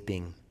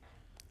sleeping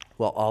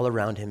while all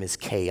around him is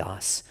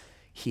chaos.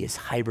 He is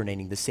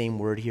hibernating. The same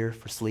word here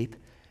for sleep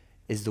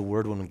is the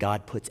word when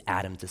God puts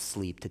Adam to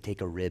sleep to take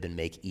a rib and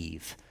make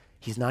Eve.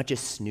 He's not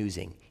just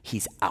snoozing,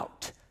 he's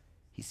out.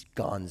 He's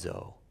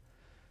gonzo.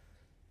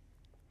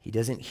 He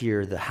doesn't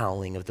hear the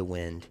howling of the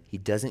wind. He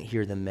doesn't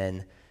hear the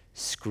men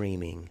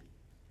screaming,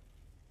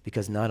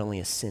 because not only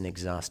is sin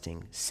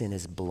exhausting, sin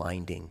is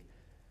blinding.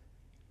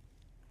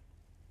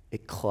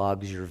 It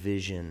clogs your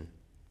vision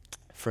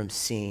from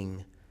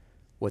seeing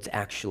what's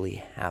actually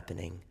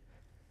happening.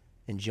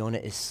 And Jonah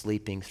is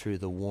sleeping through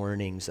the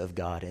warnings of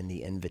God and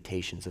the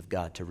invitations of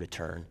God to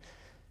return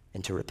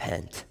and to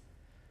repent.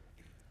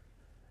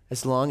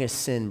 As long as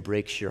sin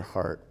breaks your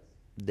heart,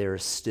 there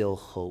is still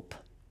hope.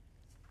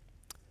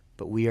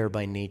 But we are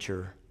by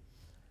nature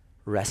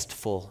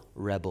restful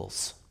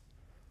rebels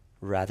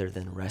rather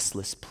than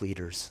restless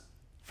pleaders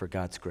for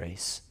God's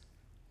grace.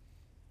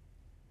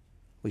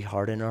 We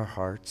harden our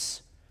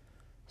hearts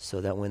so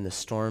that when the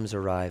storms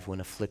arrive, when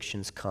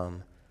afflictions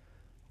come,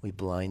 we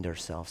blind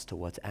ourselves to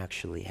what's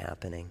actually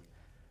happening.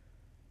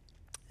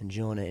 And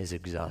Jonah is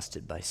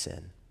exhausted by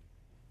sin.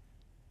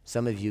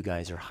 Some of you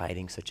guys are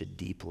hiding such a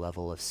deep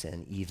level of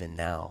sin even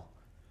now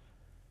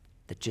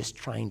that just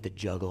trying to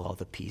juggle all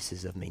the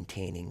pieces of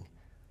maintaining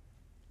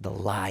the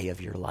lie of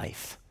your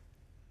life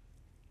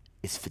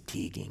is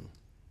fatiguing.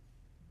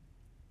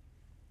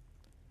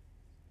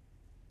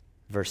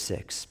 Verse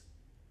 6.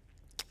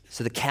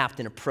 So the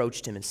captain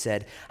approached him and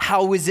said,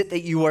 "How is it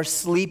that you are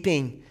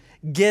sleeping?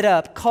 Get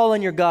up, call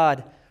on your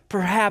God.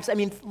 Perhaps,"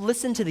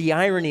 listen to the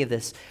irony of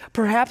this.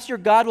 "Perhaps your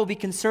God will be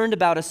concerned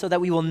about us so that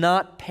we will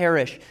not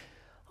perish."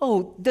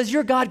 Oh, does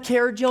your God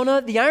care,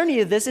 Jonah? The irony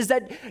of this is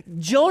that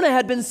Jonah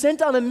had been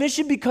sent on a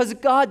mission because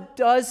God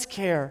does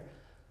care.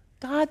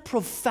 God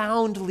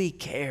profoundly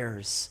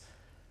cares.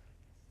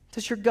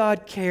 Does your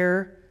God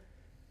care?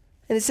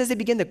 And it says they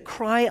begin to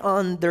cry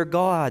on their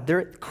God.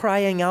 They're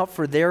crying out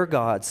for their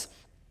gods.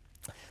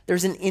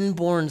 There's an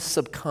inborn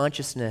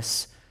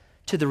subconsciousness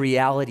to the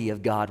reality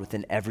of God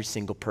within every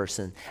single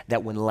person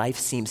that when life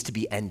seems to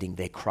be ending,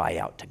 they cry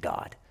out to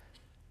God.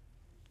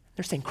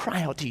 They're saying,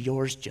 "Cry out to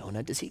yours,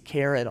 Jonah. Does he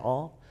care at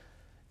all?"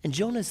 And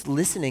Jonah's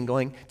listening,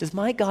 going, "Does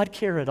my God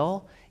care at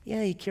all?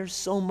 Yeah, he cares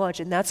so much,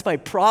 and that's my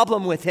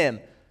problem with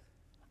him.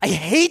 I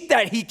hate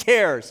that he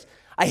cares.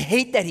 I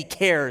hate that he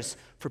cares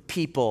for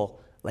people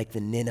like the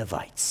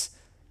Ninevites.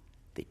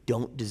 They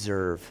don't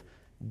deserve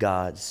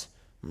God's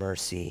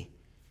mercy."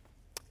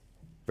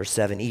 Verse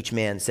 7, each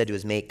man said to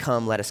his mate,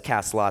 "Come, let us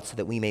cast lots so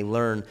that we may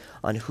learn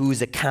on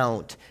whose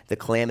account the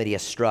calamity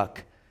has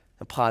struck."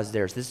 And pause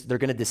there. They're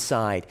going to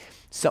decide.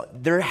 So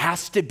there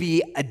has to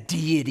be a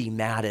deity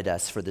mad at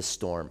us for this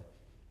storm,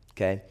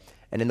 okay?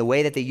 And in the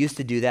way that they used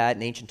to do that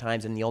in ancient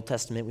times in the Old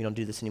Testament, we don't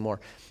do this anymore,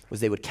 was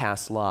they would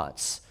cast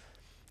lots.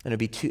 And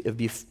it'd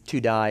be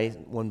two dice,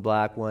 one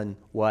black, one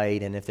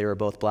white. And if they were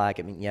both black,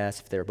 it meant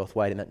yes. If they were both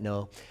white, it meant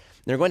no.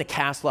 And they're going to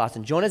cast lots.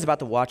 And Jonah is about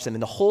to watch them.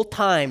 And the whole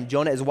time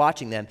Jonah is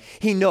watching them,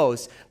 he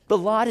knows the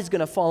lot is going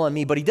to fall on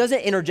me. But he doesn't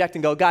interject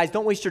and go, guys,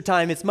 don't waste your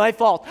time. It's my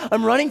fault.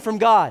 I'm running from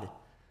God.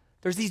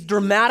 There's these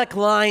dramatic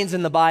lines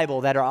in the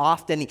Bible that are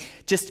often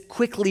just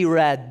quickly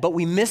read, but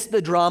we miss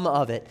the drama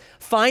of it.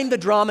 Find the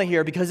drama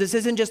here, because this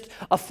isn't just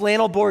a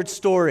flannel board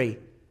story.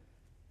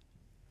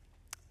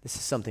 This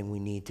is something we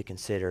need to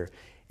consider.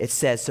 It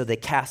says, so they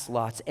cast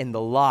lots, and the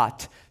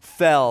lot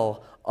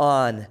fell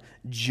on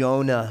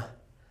Jonah.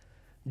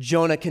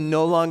 Jonah can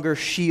no longer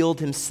shield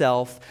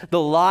himself.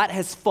 The lot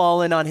has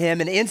fallen on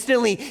him, and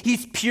instantly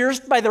he's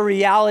pierced by the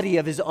reality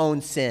of his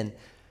own sin.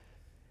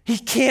 He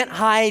can't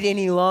hide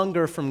any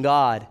longer from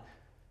God.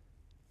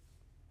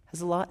 Has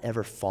the lot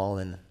ever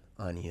fallen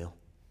on you?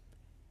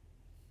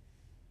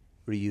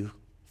 Where you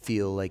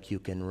feel like you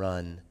can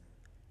run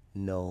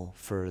no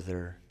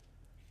further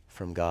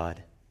from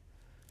God?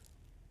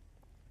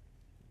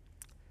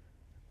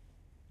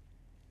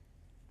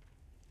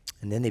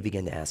 And then they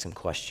begin to ask him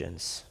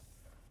questions.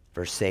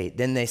 Verse 8,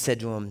 then they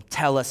said to him,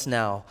 tell us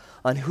now,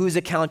 on whose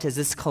account has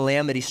this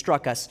calamity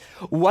struck us?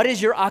 What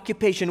is your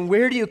occupation?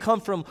 Where do you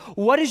come from?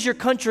 What is your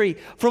country?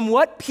 From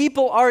what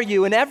people are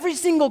you? And every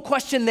single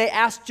question they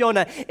asked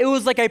Jonah, it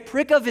was like a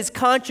prick of his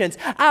conscience.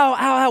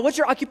 Ow, what's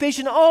your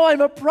occupation? Oh, I'm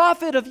a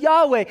prophet of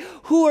Yahweh.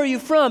 Who are you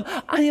from?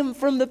 I am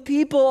from the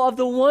people of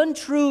the one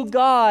true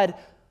God.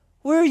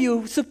 Where are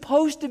you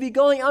supposed to be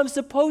going? I'm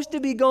supposed to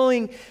be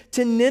going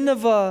to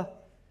Nineveh.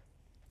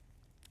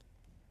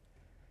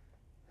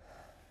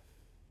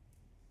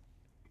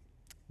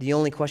 The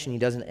only question he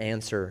doesn't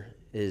answer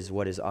is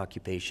what his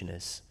occupation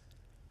is,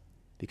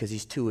 because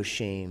he's too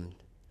ashamed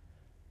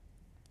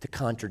to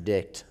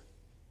contradict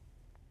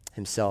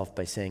himself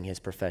by saying his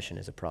profession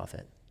is a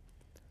prophet.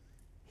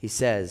 He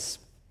says,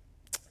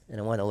 and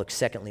I want to look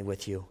secondly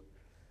with you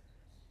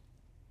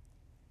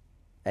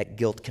at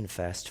guilt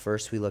confessed.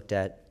 First we looked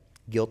at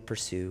guilt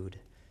pursued,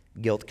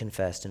 guilt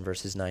confessed in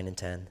verses 9 and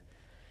 10.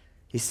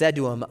 He said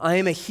to him, I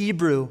am a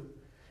Hebrew,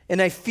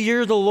 and I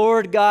fear the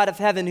Lord God of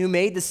heaven, who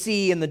made the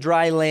sea and the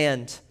dry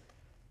land.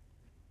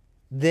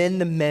 Then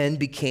the men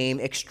became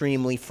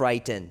extremely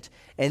frightened,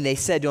 and they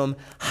said to him,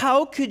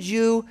 how could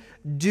you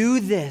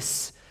do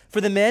this? For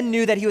the men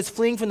knew that he was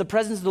fleeing from the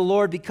presence of the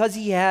Lord, because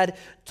he had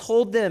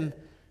told them.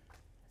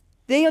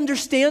 They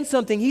understand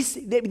something.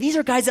 These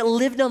are guys that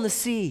lived on the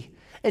sea.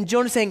 And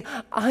Jonah's saying,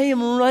 I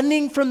am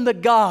running from the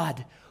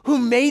God who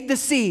made the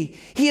sea.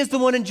 He is the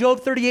one in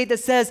Job 38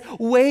 that says,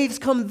 waves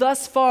come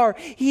thus far.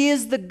 He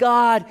is the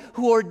God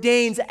who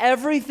ordains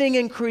everything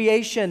in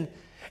creation.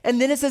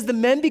 And then it says the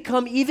men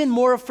become even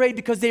more afraid,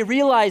 because they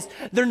realize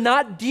they're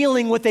not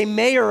dealing with a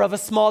mayor of a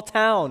small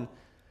town.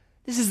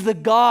 This is the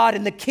God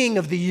and the King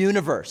of the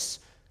universe.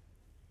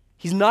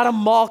 He's not a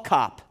mall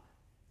cop.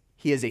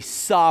 He is a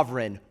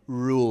sovereign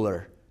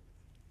ruler.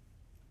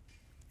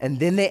 And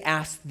then they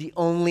ask the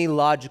only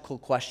logical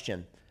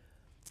question: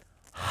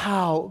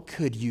 how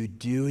could you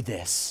do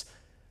this?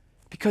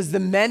 Because the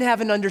men have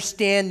an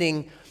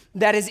understanding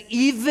that is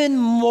even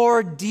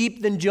more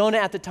deep than Jonah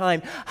at the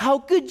time. How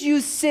could you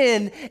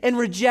sin and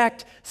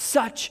reject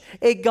such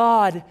a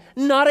God?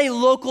 Not a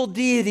local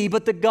deity,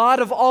 but the God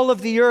of all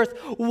of the earth.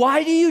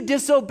 Why do you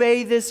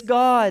disobey this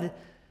God?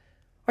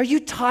 Are you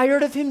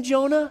tired of him,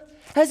 Jonah?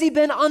 Has he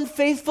been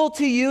unfaithful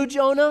to you,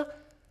 Jonah?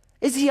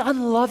 Is he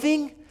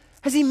unloving?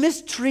 Has he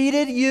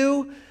mistreated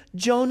you,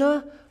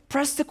 Jonah?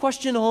 Press the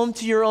question home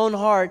to your own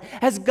heart.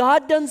 Has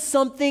God done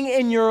something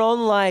in your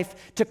own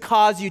life to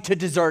cause you to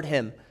desert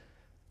him?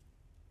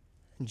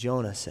 And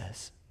Jonah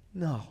says,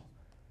 no,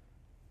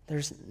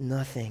 there's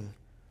nothing.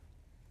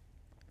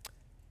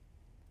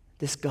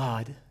 This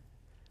God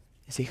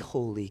is a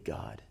holy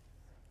God.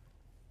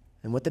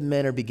 And what the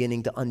men are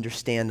beginning to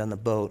understand on the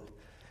boat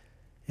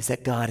is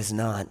that God is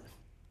not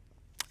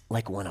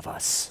like one of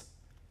us.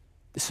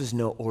 This was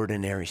no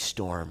ordinary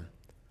storm.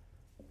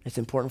 It's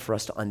important for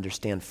us to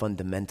understand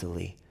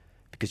fundamentally,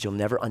 because you'll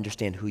never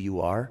understand who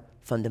you are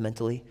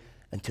fundamentally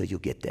until you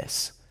get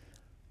this.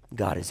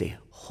 God is a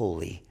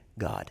holy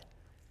God.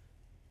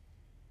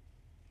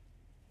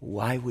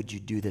 Why would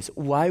you do this?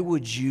 Why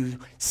would you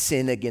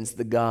sin against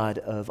the God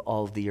of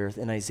all of the earth?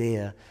 In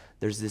Isaiah,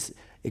 there's this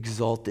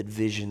exalted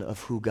vision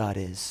of who God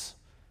is.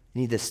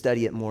 You need to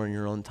study it more in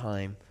your own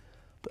time.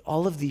 But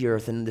all of the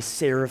earth and the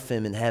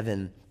seraphim in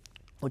heaven,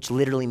 which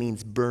literally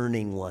means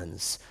burning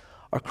ones,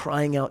 are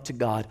crying out to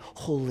God,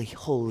 holy,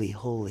 holy,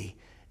 holy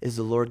is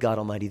the Lord God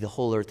Almighty. The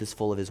whole earth is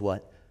full of his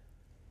what?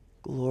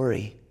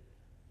 Glory.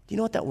 Do you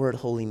know what that word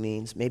holy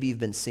means? Maybe you've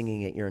been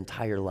singing it your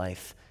entire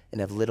life and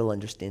have little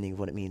understanding of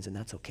what it means, and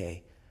that's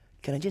okay.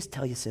 Can I just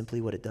tell you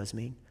simply what it does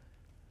mean?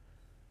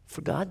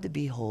 For God to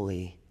be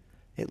holy,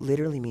 it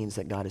literally means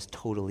that God is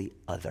totally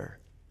other.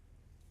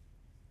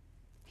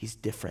 He's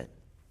different.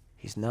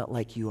 He's not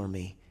like you or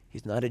me.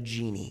 He's not a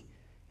genie.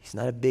 He's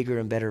not a bigger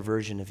and better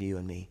version of you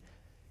and me.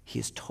 He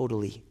is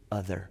totally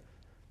other.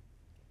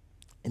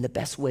 And the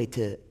best way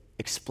to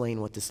explain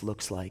what this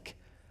looks like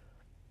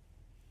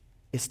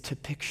is to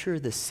picture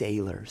the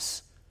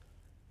sailors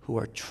who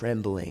are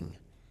trembling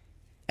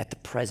at the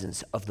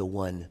presence of the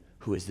one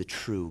who is the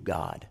true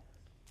God.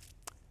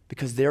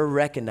 Because they're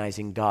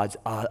recognizing God's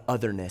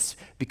otherness,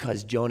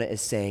 because Jonah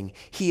is saying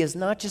he is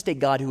not just a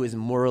God who is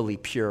morally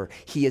pure,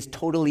 he is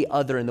totally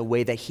other in the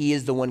way that he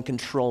is the one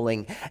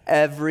controlling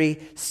every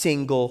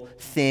single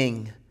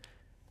thing.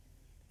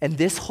 And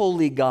this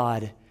holy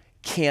God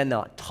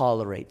cannot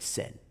tolerate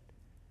sin.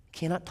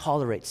 Cannot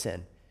tolerate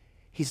sin.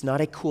 He's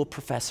not a cool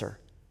professor.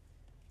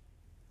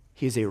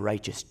 He is a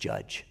righteous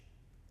judge.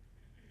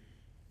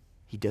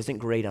 He doesn't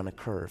grade on a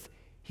curve.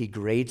 He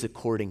grades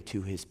according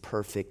to his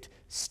perfect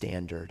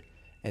standard.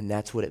 And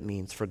that's what it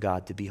means for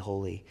God to be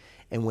holy.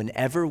 And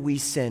whenever we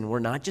sin, we're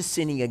not just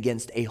sinning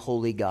against a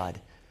holy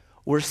God.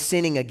 We're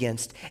sinning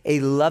against a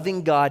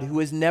loving God who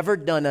has never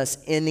done us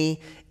any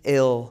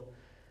ill.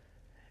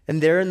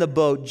 And there in the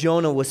boat,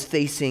 Jonah was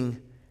facing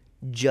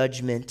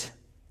judgment.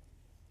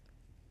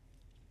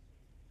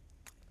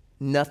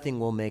 Nothing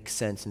will make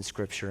sense in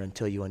Scripture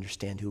until you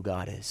understand who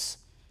God is.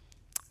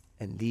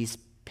 And these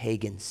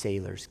pagan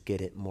sailors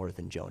get it more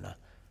than Jonah.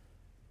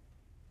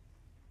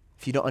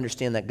 If you don't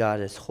understand that God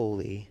is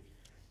holy,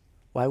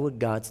 why would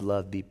God's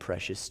love be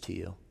precious to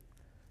you?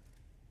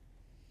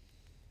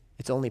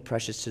 It's only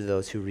precious to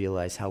those who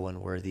realize how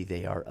unworthy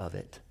they are of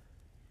it.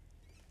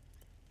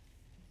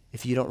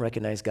 If you don't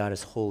recognize God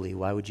as holy,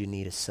 why would you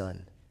need a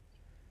son?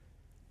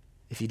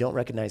 If you don't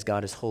recognize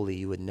God as holy,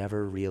 you would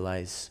never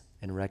realize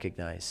and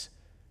recognize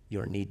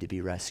your need to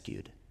be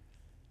rescued.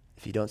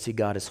 If you don't see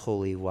God as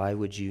holy, why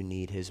would you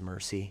need his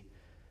mercy?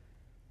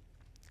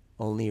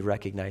 Only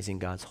recognizing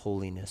God's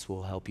holiness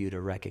will help you to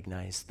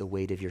recognize the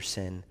weight of your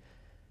sin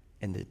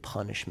and the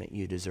punishment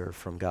you deserve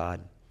from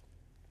God.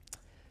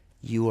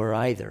 You are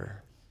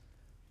either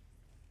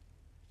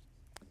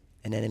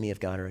an enemy of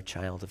God or a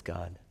child of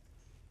God.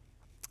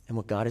 And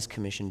what God has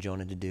commissioned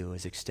Jonah to do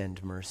is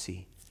extend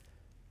mercy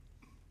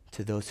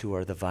to those who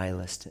are the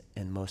vilest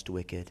and most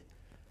wicked.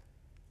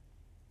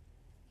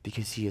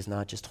 Because he is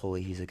not just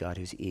holy, he's a God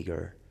who's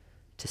eager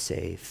to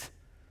save.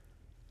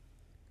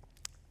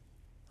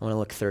 I want to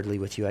look thirdly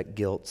with you at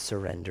guilt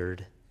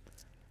surrendered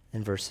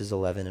in verses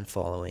 11 and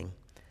following.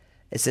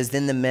 It says,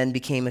 then the men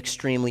became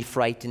extremely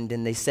frightened,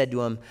 and they said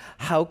to him,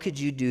 how could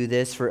you do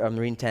this? I'm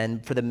reading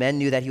 10. For the men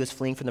knew that he was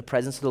fleeing from the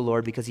presence of the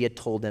Lord because he had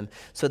told them.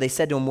 So they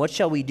said to him, what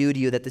shall we do to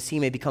you that the sea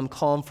may become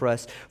calm for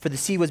us? For the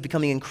sea was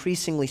becoming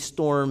increasingly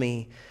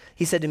stormy.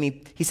 He said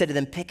to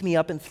them, pick me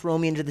up and throw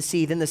me into the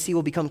sea. Then the sea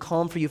will become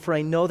calm for you, for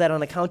I know that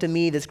on account of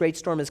me this great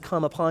storm has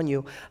come upon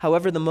you.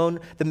 However, the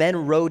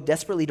men rowed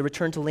desperately to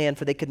return to land,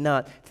 for they could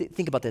not.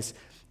 Think about this.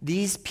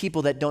 These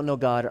people that don't know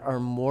God are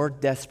more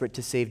desperate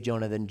to save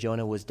Jonah than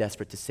Jonah was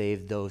desperate to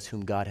save those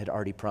whom God had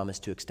already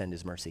promised to extend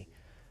his mercy.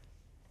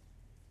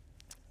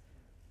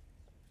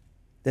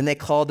 Then they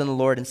called on the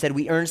Lord and said,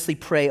 we earnestly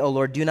pray, O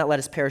Lord, do not let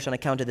us perish on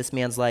account of this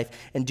man's life,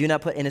 and do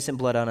not put innocent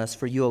blood on us,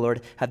 for you, O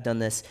Lord, have done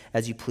this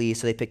as you please.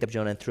 So they picked up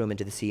Jonah and threw him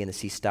into the sea, and the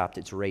sea stopped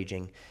its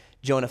raging.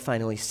 Jonah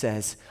finally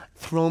says,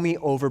 throw me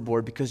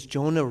overboard, because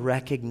Jonah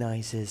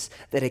recognizes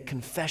that a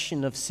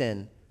confession of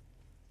sin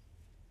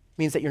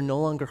means that you're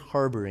no longer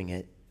harboring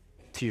it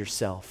to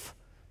yourself.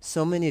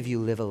 So many of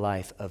you live a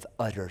life of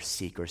utter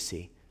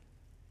secrecy.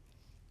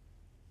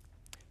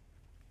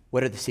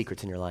 What are the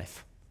secrets in your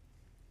life?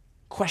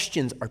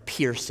 Questions are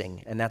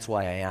piercing, and that's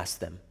why I ask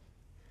them.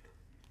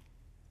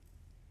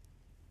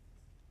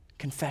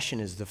 Confession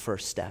is the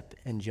first step,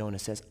 and Jonah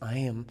says, I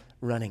am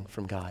running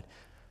from God.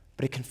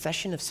 But a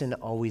confession of sin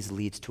always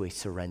leads to a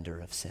surrender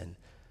of sin,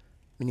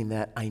 meaning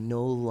that I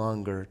no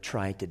longer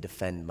try to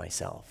defend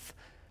myself.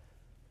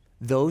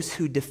 Those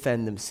who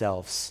defend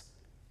themselves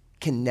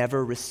can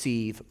never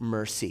receive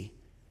mercy.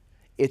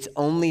 It's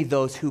only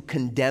those who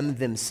condemn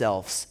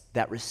themselves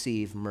that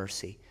receive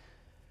mercy.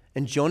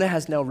 And Jonah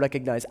has now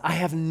recognized, I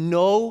have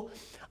no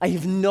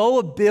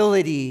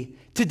ability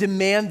to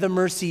demand the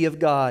mercy of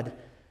God.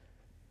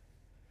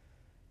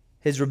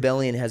 His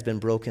rebellion has been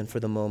broken for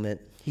the moment.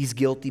 He's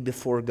guilty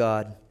before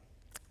God.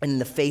 And in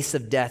the face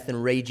of death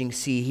and raging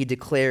sea, he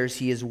declares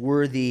he is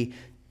worthy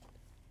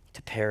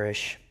to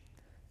perish.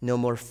 No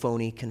more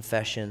phony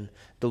confession.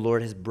 The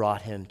Lord has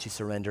brought him to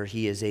surrender.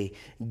 He is a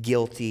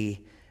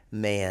guilty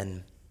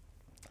man.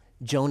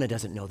 Jonah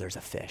doesn't know there's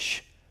a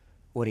fish.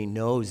 What he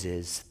knows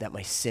is that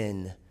my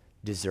sin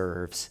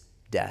deserves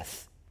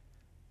death.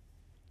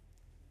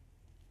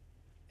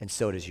 And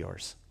so does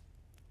yours.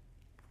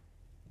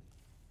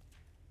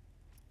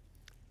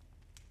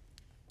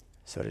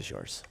 So does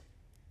yours.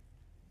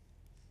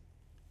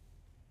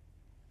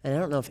 And I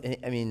don't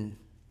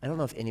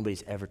know if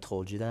anybody's ever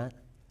told you that.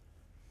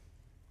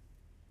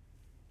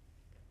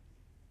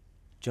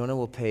 Jonah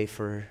will pay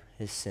for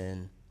his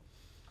sin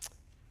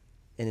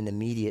in an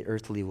immediate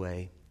earthly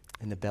way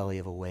in the belly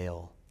of a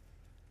whale.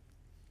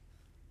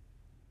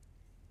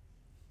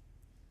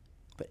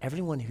 But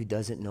everyone who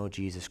doesn't know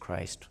Jesus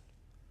Christ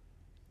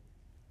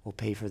will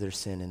pay for their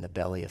sin in the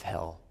belly of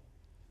hell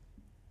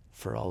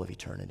for all of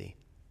eternity.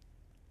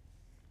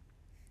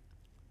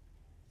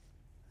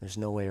 There's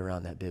no way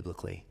around that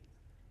biblically.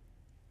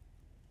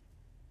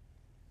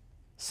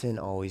 Sin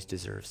always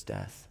deserves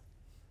death.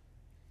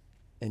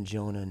 And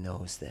Jonah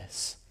knows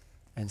this.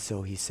 And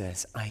so he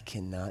says, I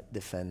cannot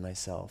defend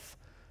myself.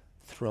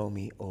 Throw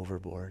me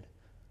overboard.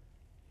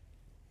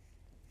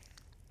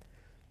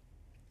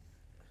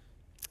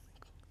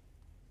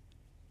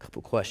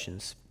 Couple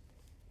questions.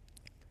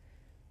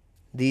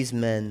 These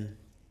men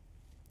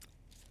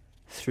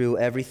threw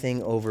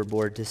everything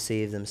overboard to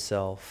save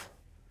themselves.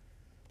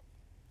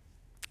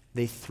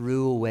 They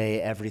threw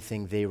away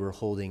everything they were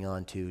holding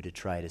on to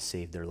try to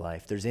save their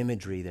life. There's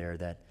imagery there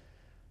that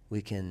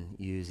we can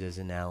use as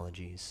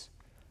analogies.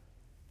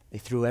 They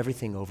threw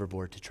everything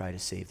overboard to try to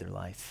save their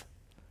life.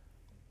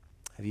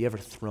 Have you ever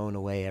thrown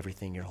away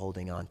everything you're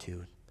holding on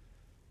to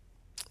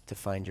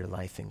find your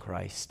life in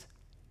Christ?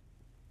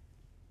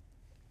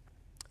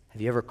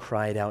 Have you ever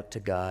cried out to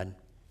God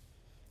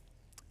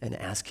and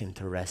asked him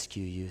to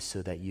rescue you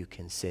so that you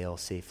can sail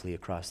safely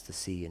across the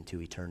sea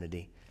into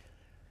eternity?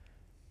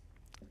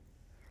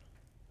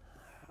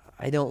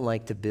 I don't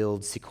like to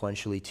build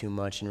sequentially too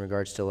much in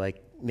regards to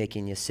like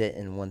making you sit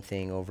in one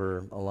thing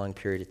over a long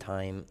period of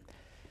time.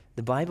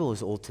 The Bible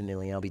is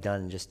ultimately, I'll be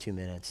done in just 2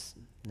 minutes.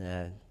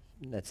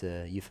 That's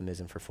a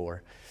euphemism for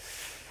 4.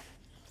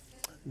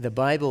 The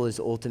Bible is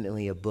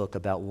ultimately a book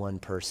about one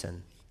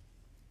person.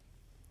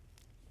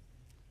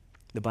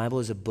 The Bible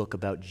is a book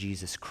about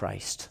Jesus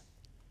Christ.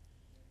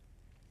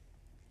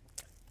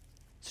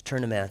 So turn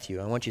to Matthew.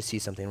 I want you to see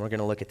something. We're going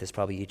to look at this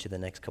probably each of the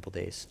next couple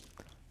days.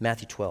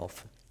 Matthew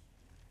 12.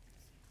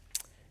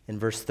 In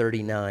verse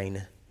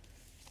 39.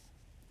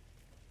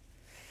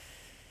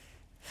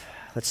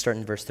 Let's start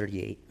in verse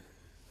 38.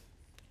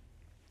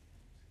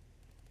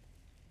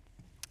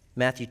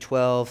 Matthew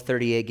 12,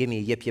 38. Give me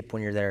a yip yip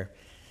when you're there.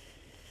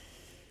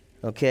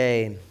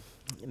 Okay.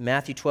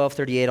 Matthew 12,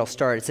 38, I'll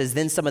start. It says,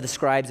 Then some of the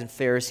scribes and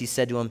Pharisees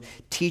said to him,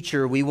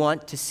 Teacher, we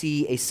want to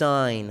see a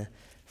sign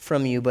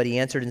from you. But he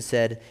answered and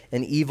said,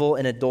 An evil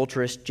and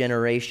adulterous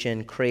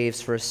generation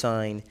craves for a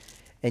sign,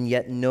 and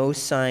yet no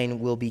sign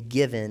will be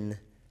given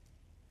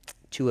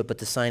to it but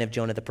the sign of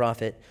Jonah the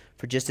prophet.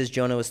 For just as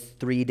Jonah was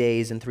 3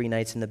 days and 3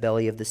 nights in the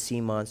belly of the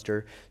sea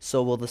monster,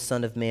 so will the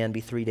Son of Man be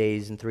 3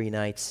 days and 3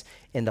 nights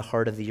in the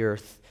heart of the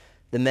earth.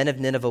 The men of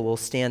Nineveh will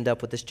stand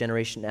up with this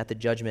generation at the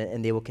judgment,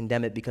 and they will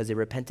condemn it because they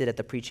repented at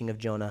the preaching of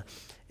Jonah.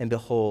 And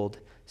behold,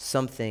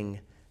 something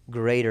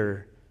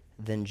greater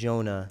than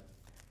Jonah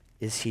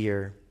is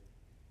here.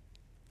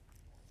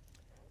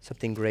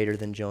 Something greater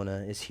than Jonah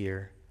is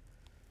here.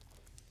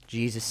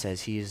 Jesus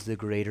says he is the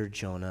greater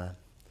Jonah.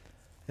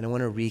 And I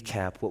want to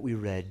recap what we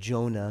read.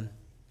 Jonah,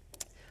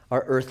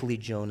 our earthly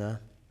Jonah,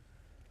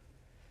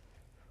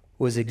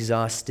 was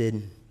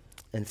exhausted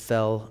and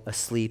fell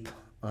asleep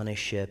on a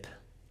ship.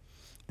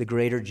 The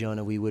greater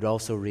Jonah, we would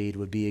also read,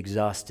 would be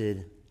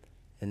exhausted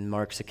in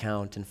Mark's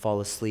account and fall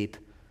asleep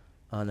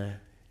on a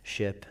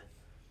ship.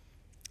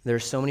 There are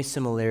so many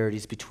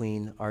similarities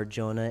between our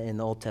Jonah in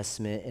the Old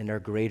Testament and our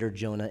greater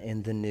Jonah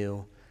in the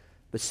New,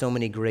 but so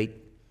many great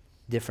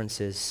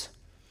differences.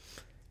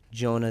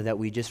 Jonah that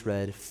we just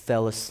read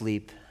fell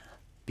asleep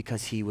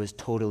because he was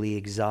totally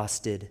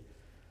exhausted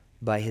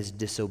by his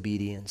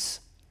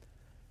disobedience.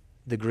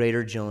 The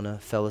greater Jonah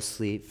fell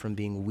asleep from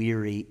being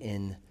weary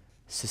in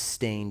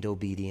sustained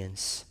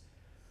obedience.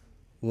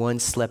 One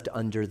slept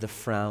under the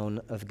frown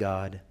of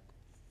God.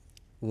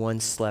 One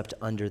slept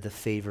under the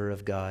favor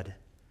of God.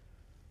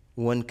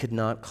 One could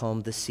not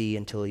calm the sea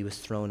until he was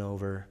thrown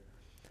over.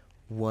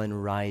 One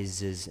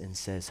rises and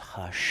says,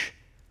 Hush,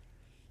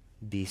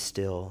 be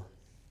still.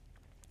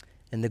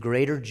 And the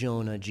greater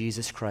Jonah,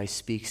 Jesus Christ,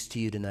 speaks to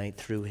you tonight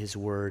through his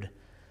word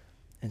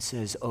and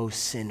says, Oh,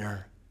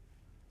 sinner,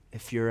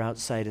 if you're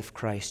outside of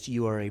Christ,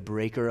 you are a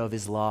breaker of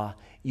his law.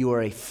 You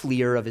are a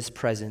fleer of his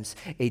presence,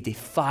 a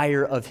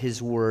defier of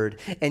his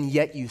word, and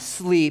yet you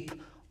sleep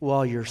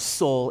while your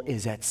soul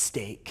is at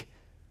stake.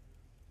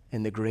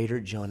 And the greater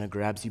Jonah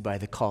grabs you by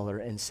the collar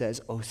and says,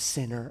 Oh,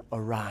 sinner,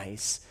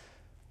 arise,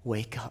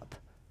 wake up,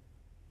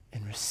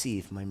 and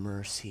receive my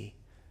mercy.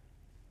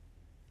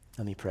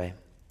 Let me pray.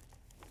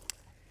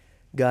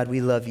 God,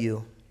 we love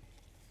you.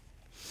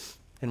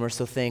 And we're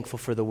so thankful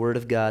for the word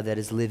of God that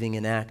is living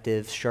and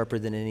active, sharper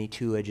than any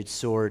two-edged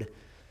sword,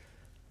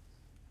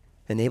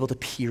 and able to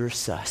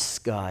pierce us,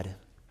 God.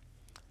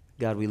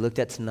 God, we looked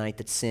at tonight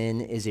that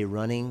sin is a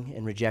running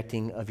and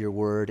rejecting of your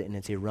word, and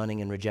it's a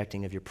running and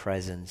rejecting of your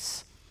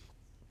presence.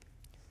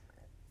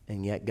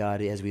 And yet,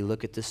 God, as we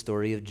look at the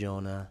story of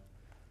Jonah,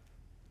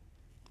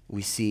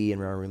 we see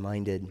and are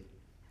reminded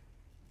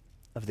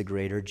of the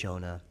greater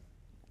Jonah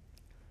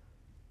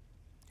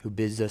who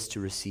bids us to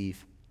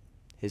receive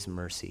his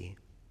mercy.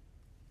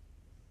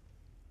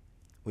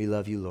 We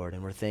love you, Lord,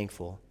 and we're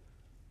thankful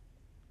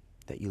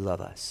that you love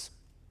us.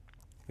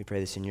 We pray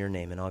this in your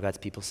name, and all God's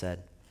people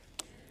said,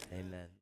 Amen.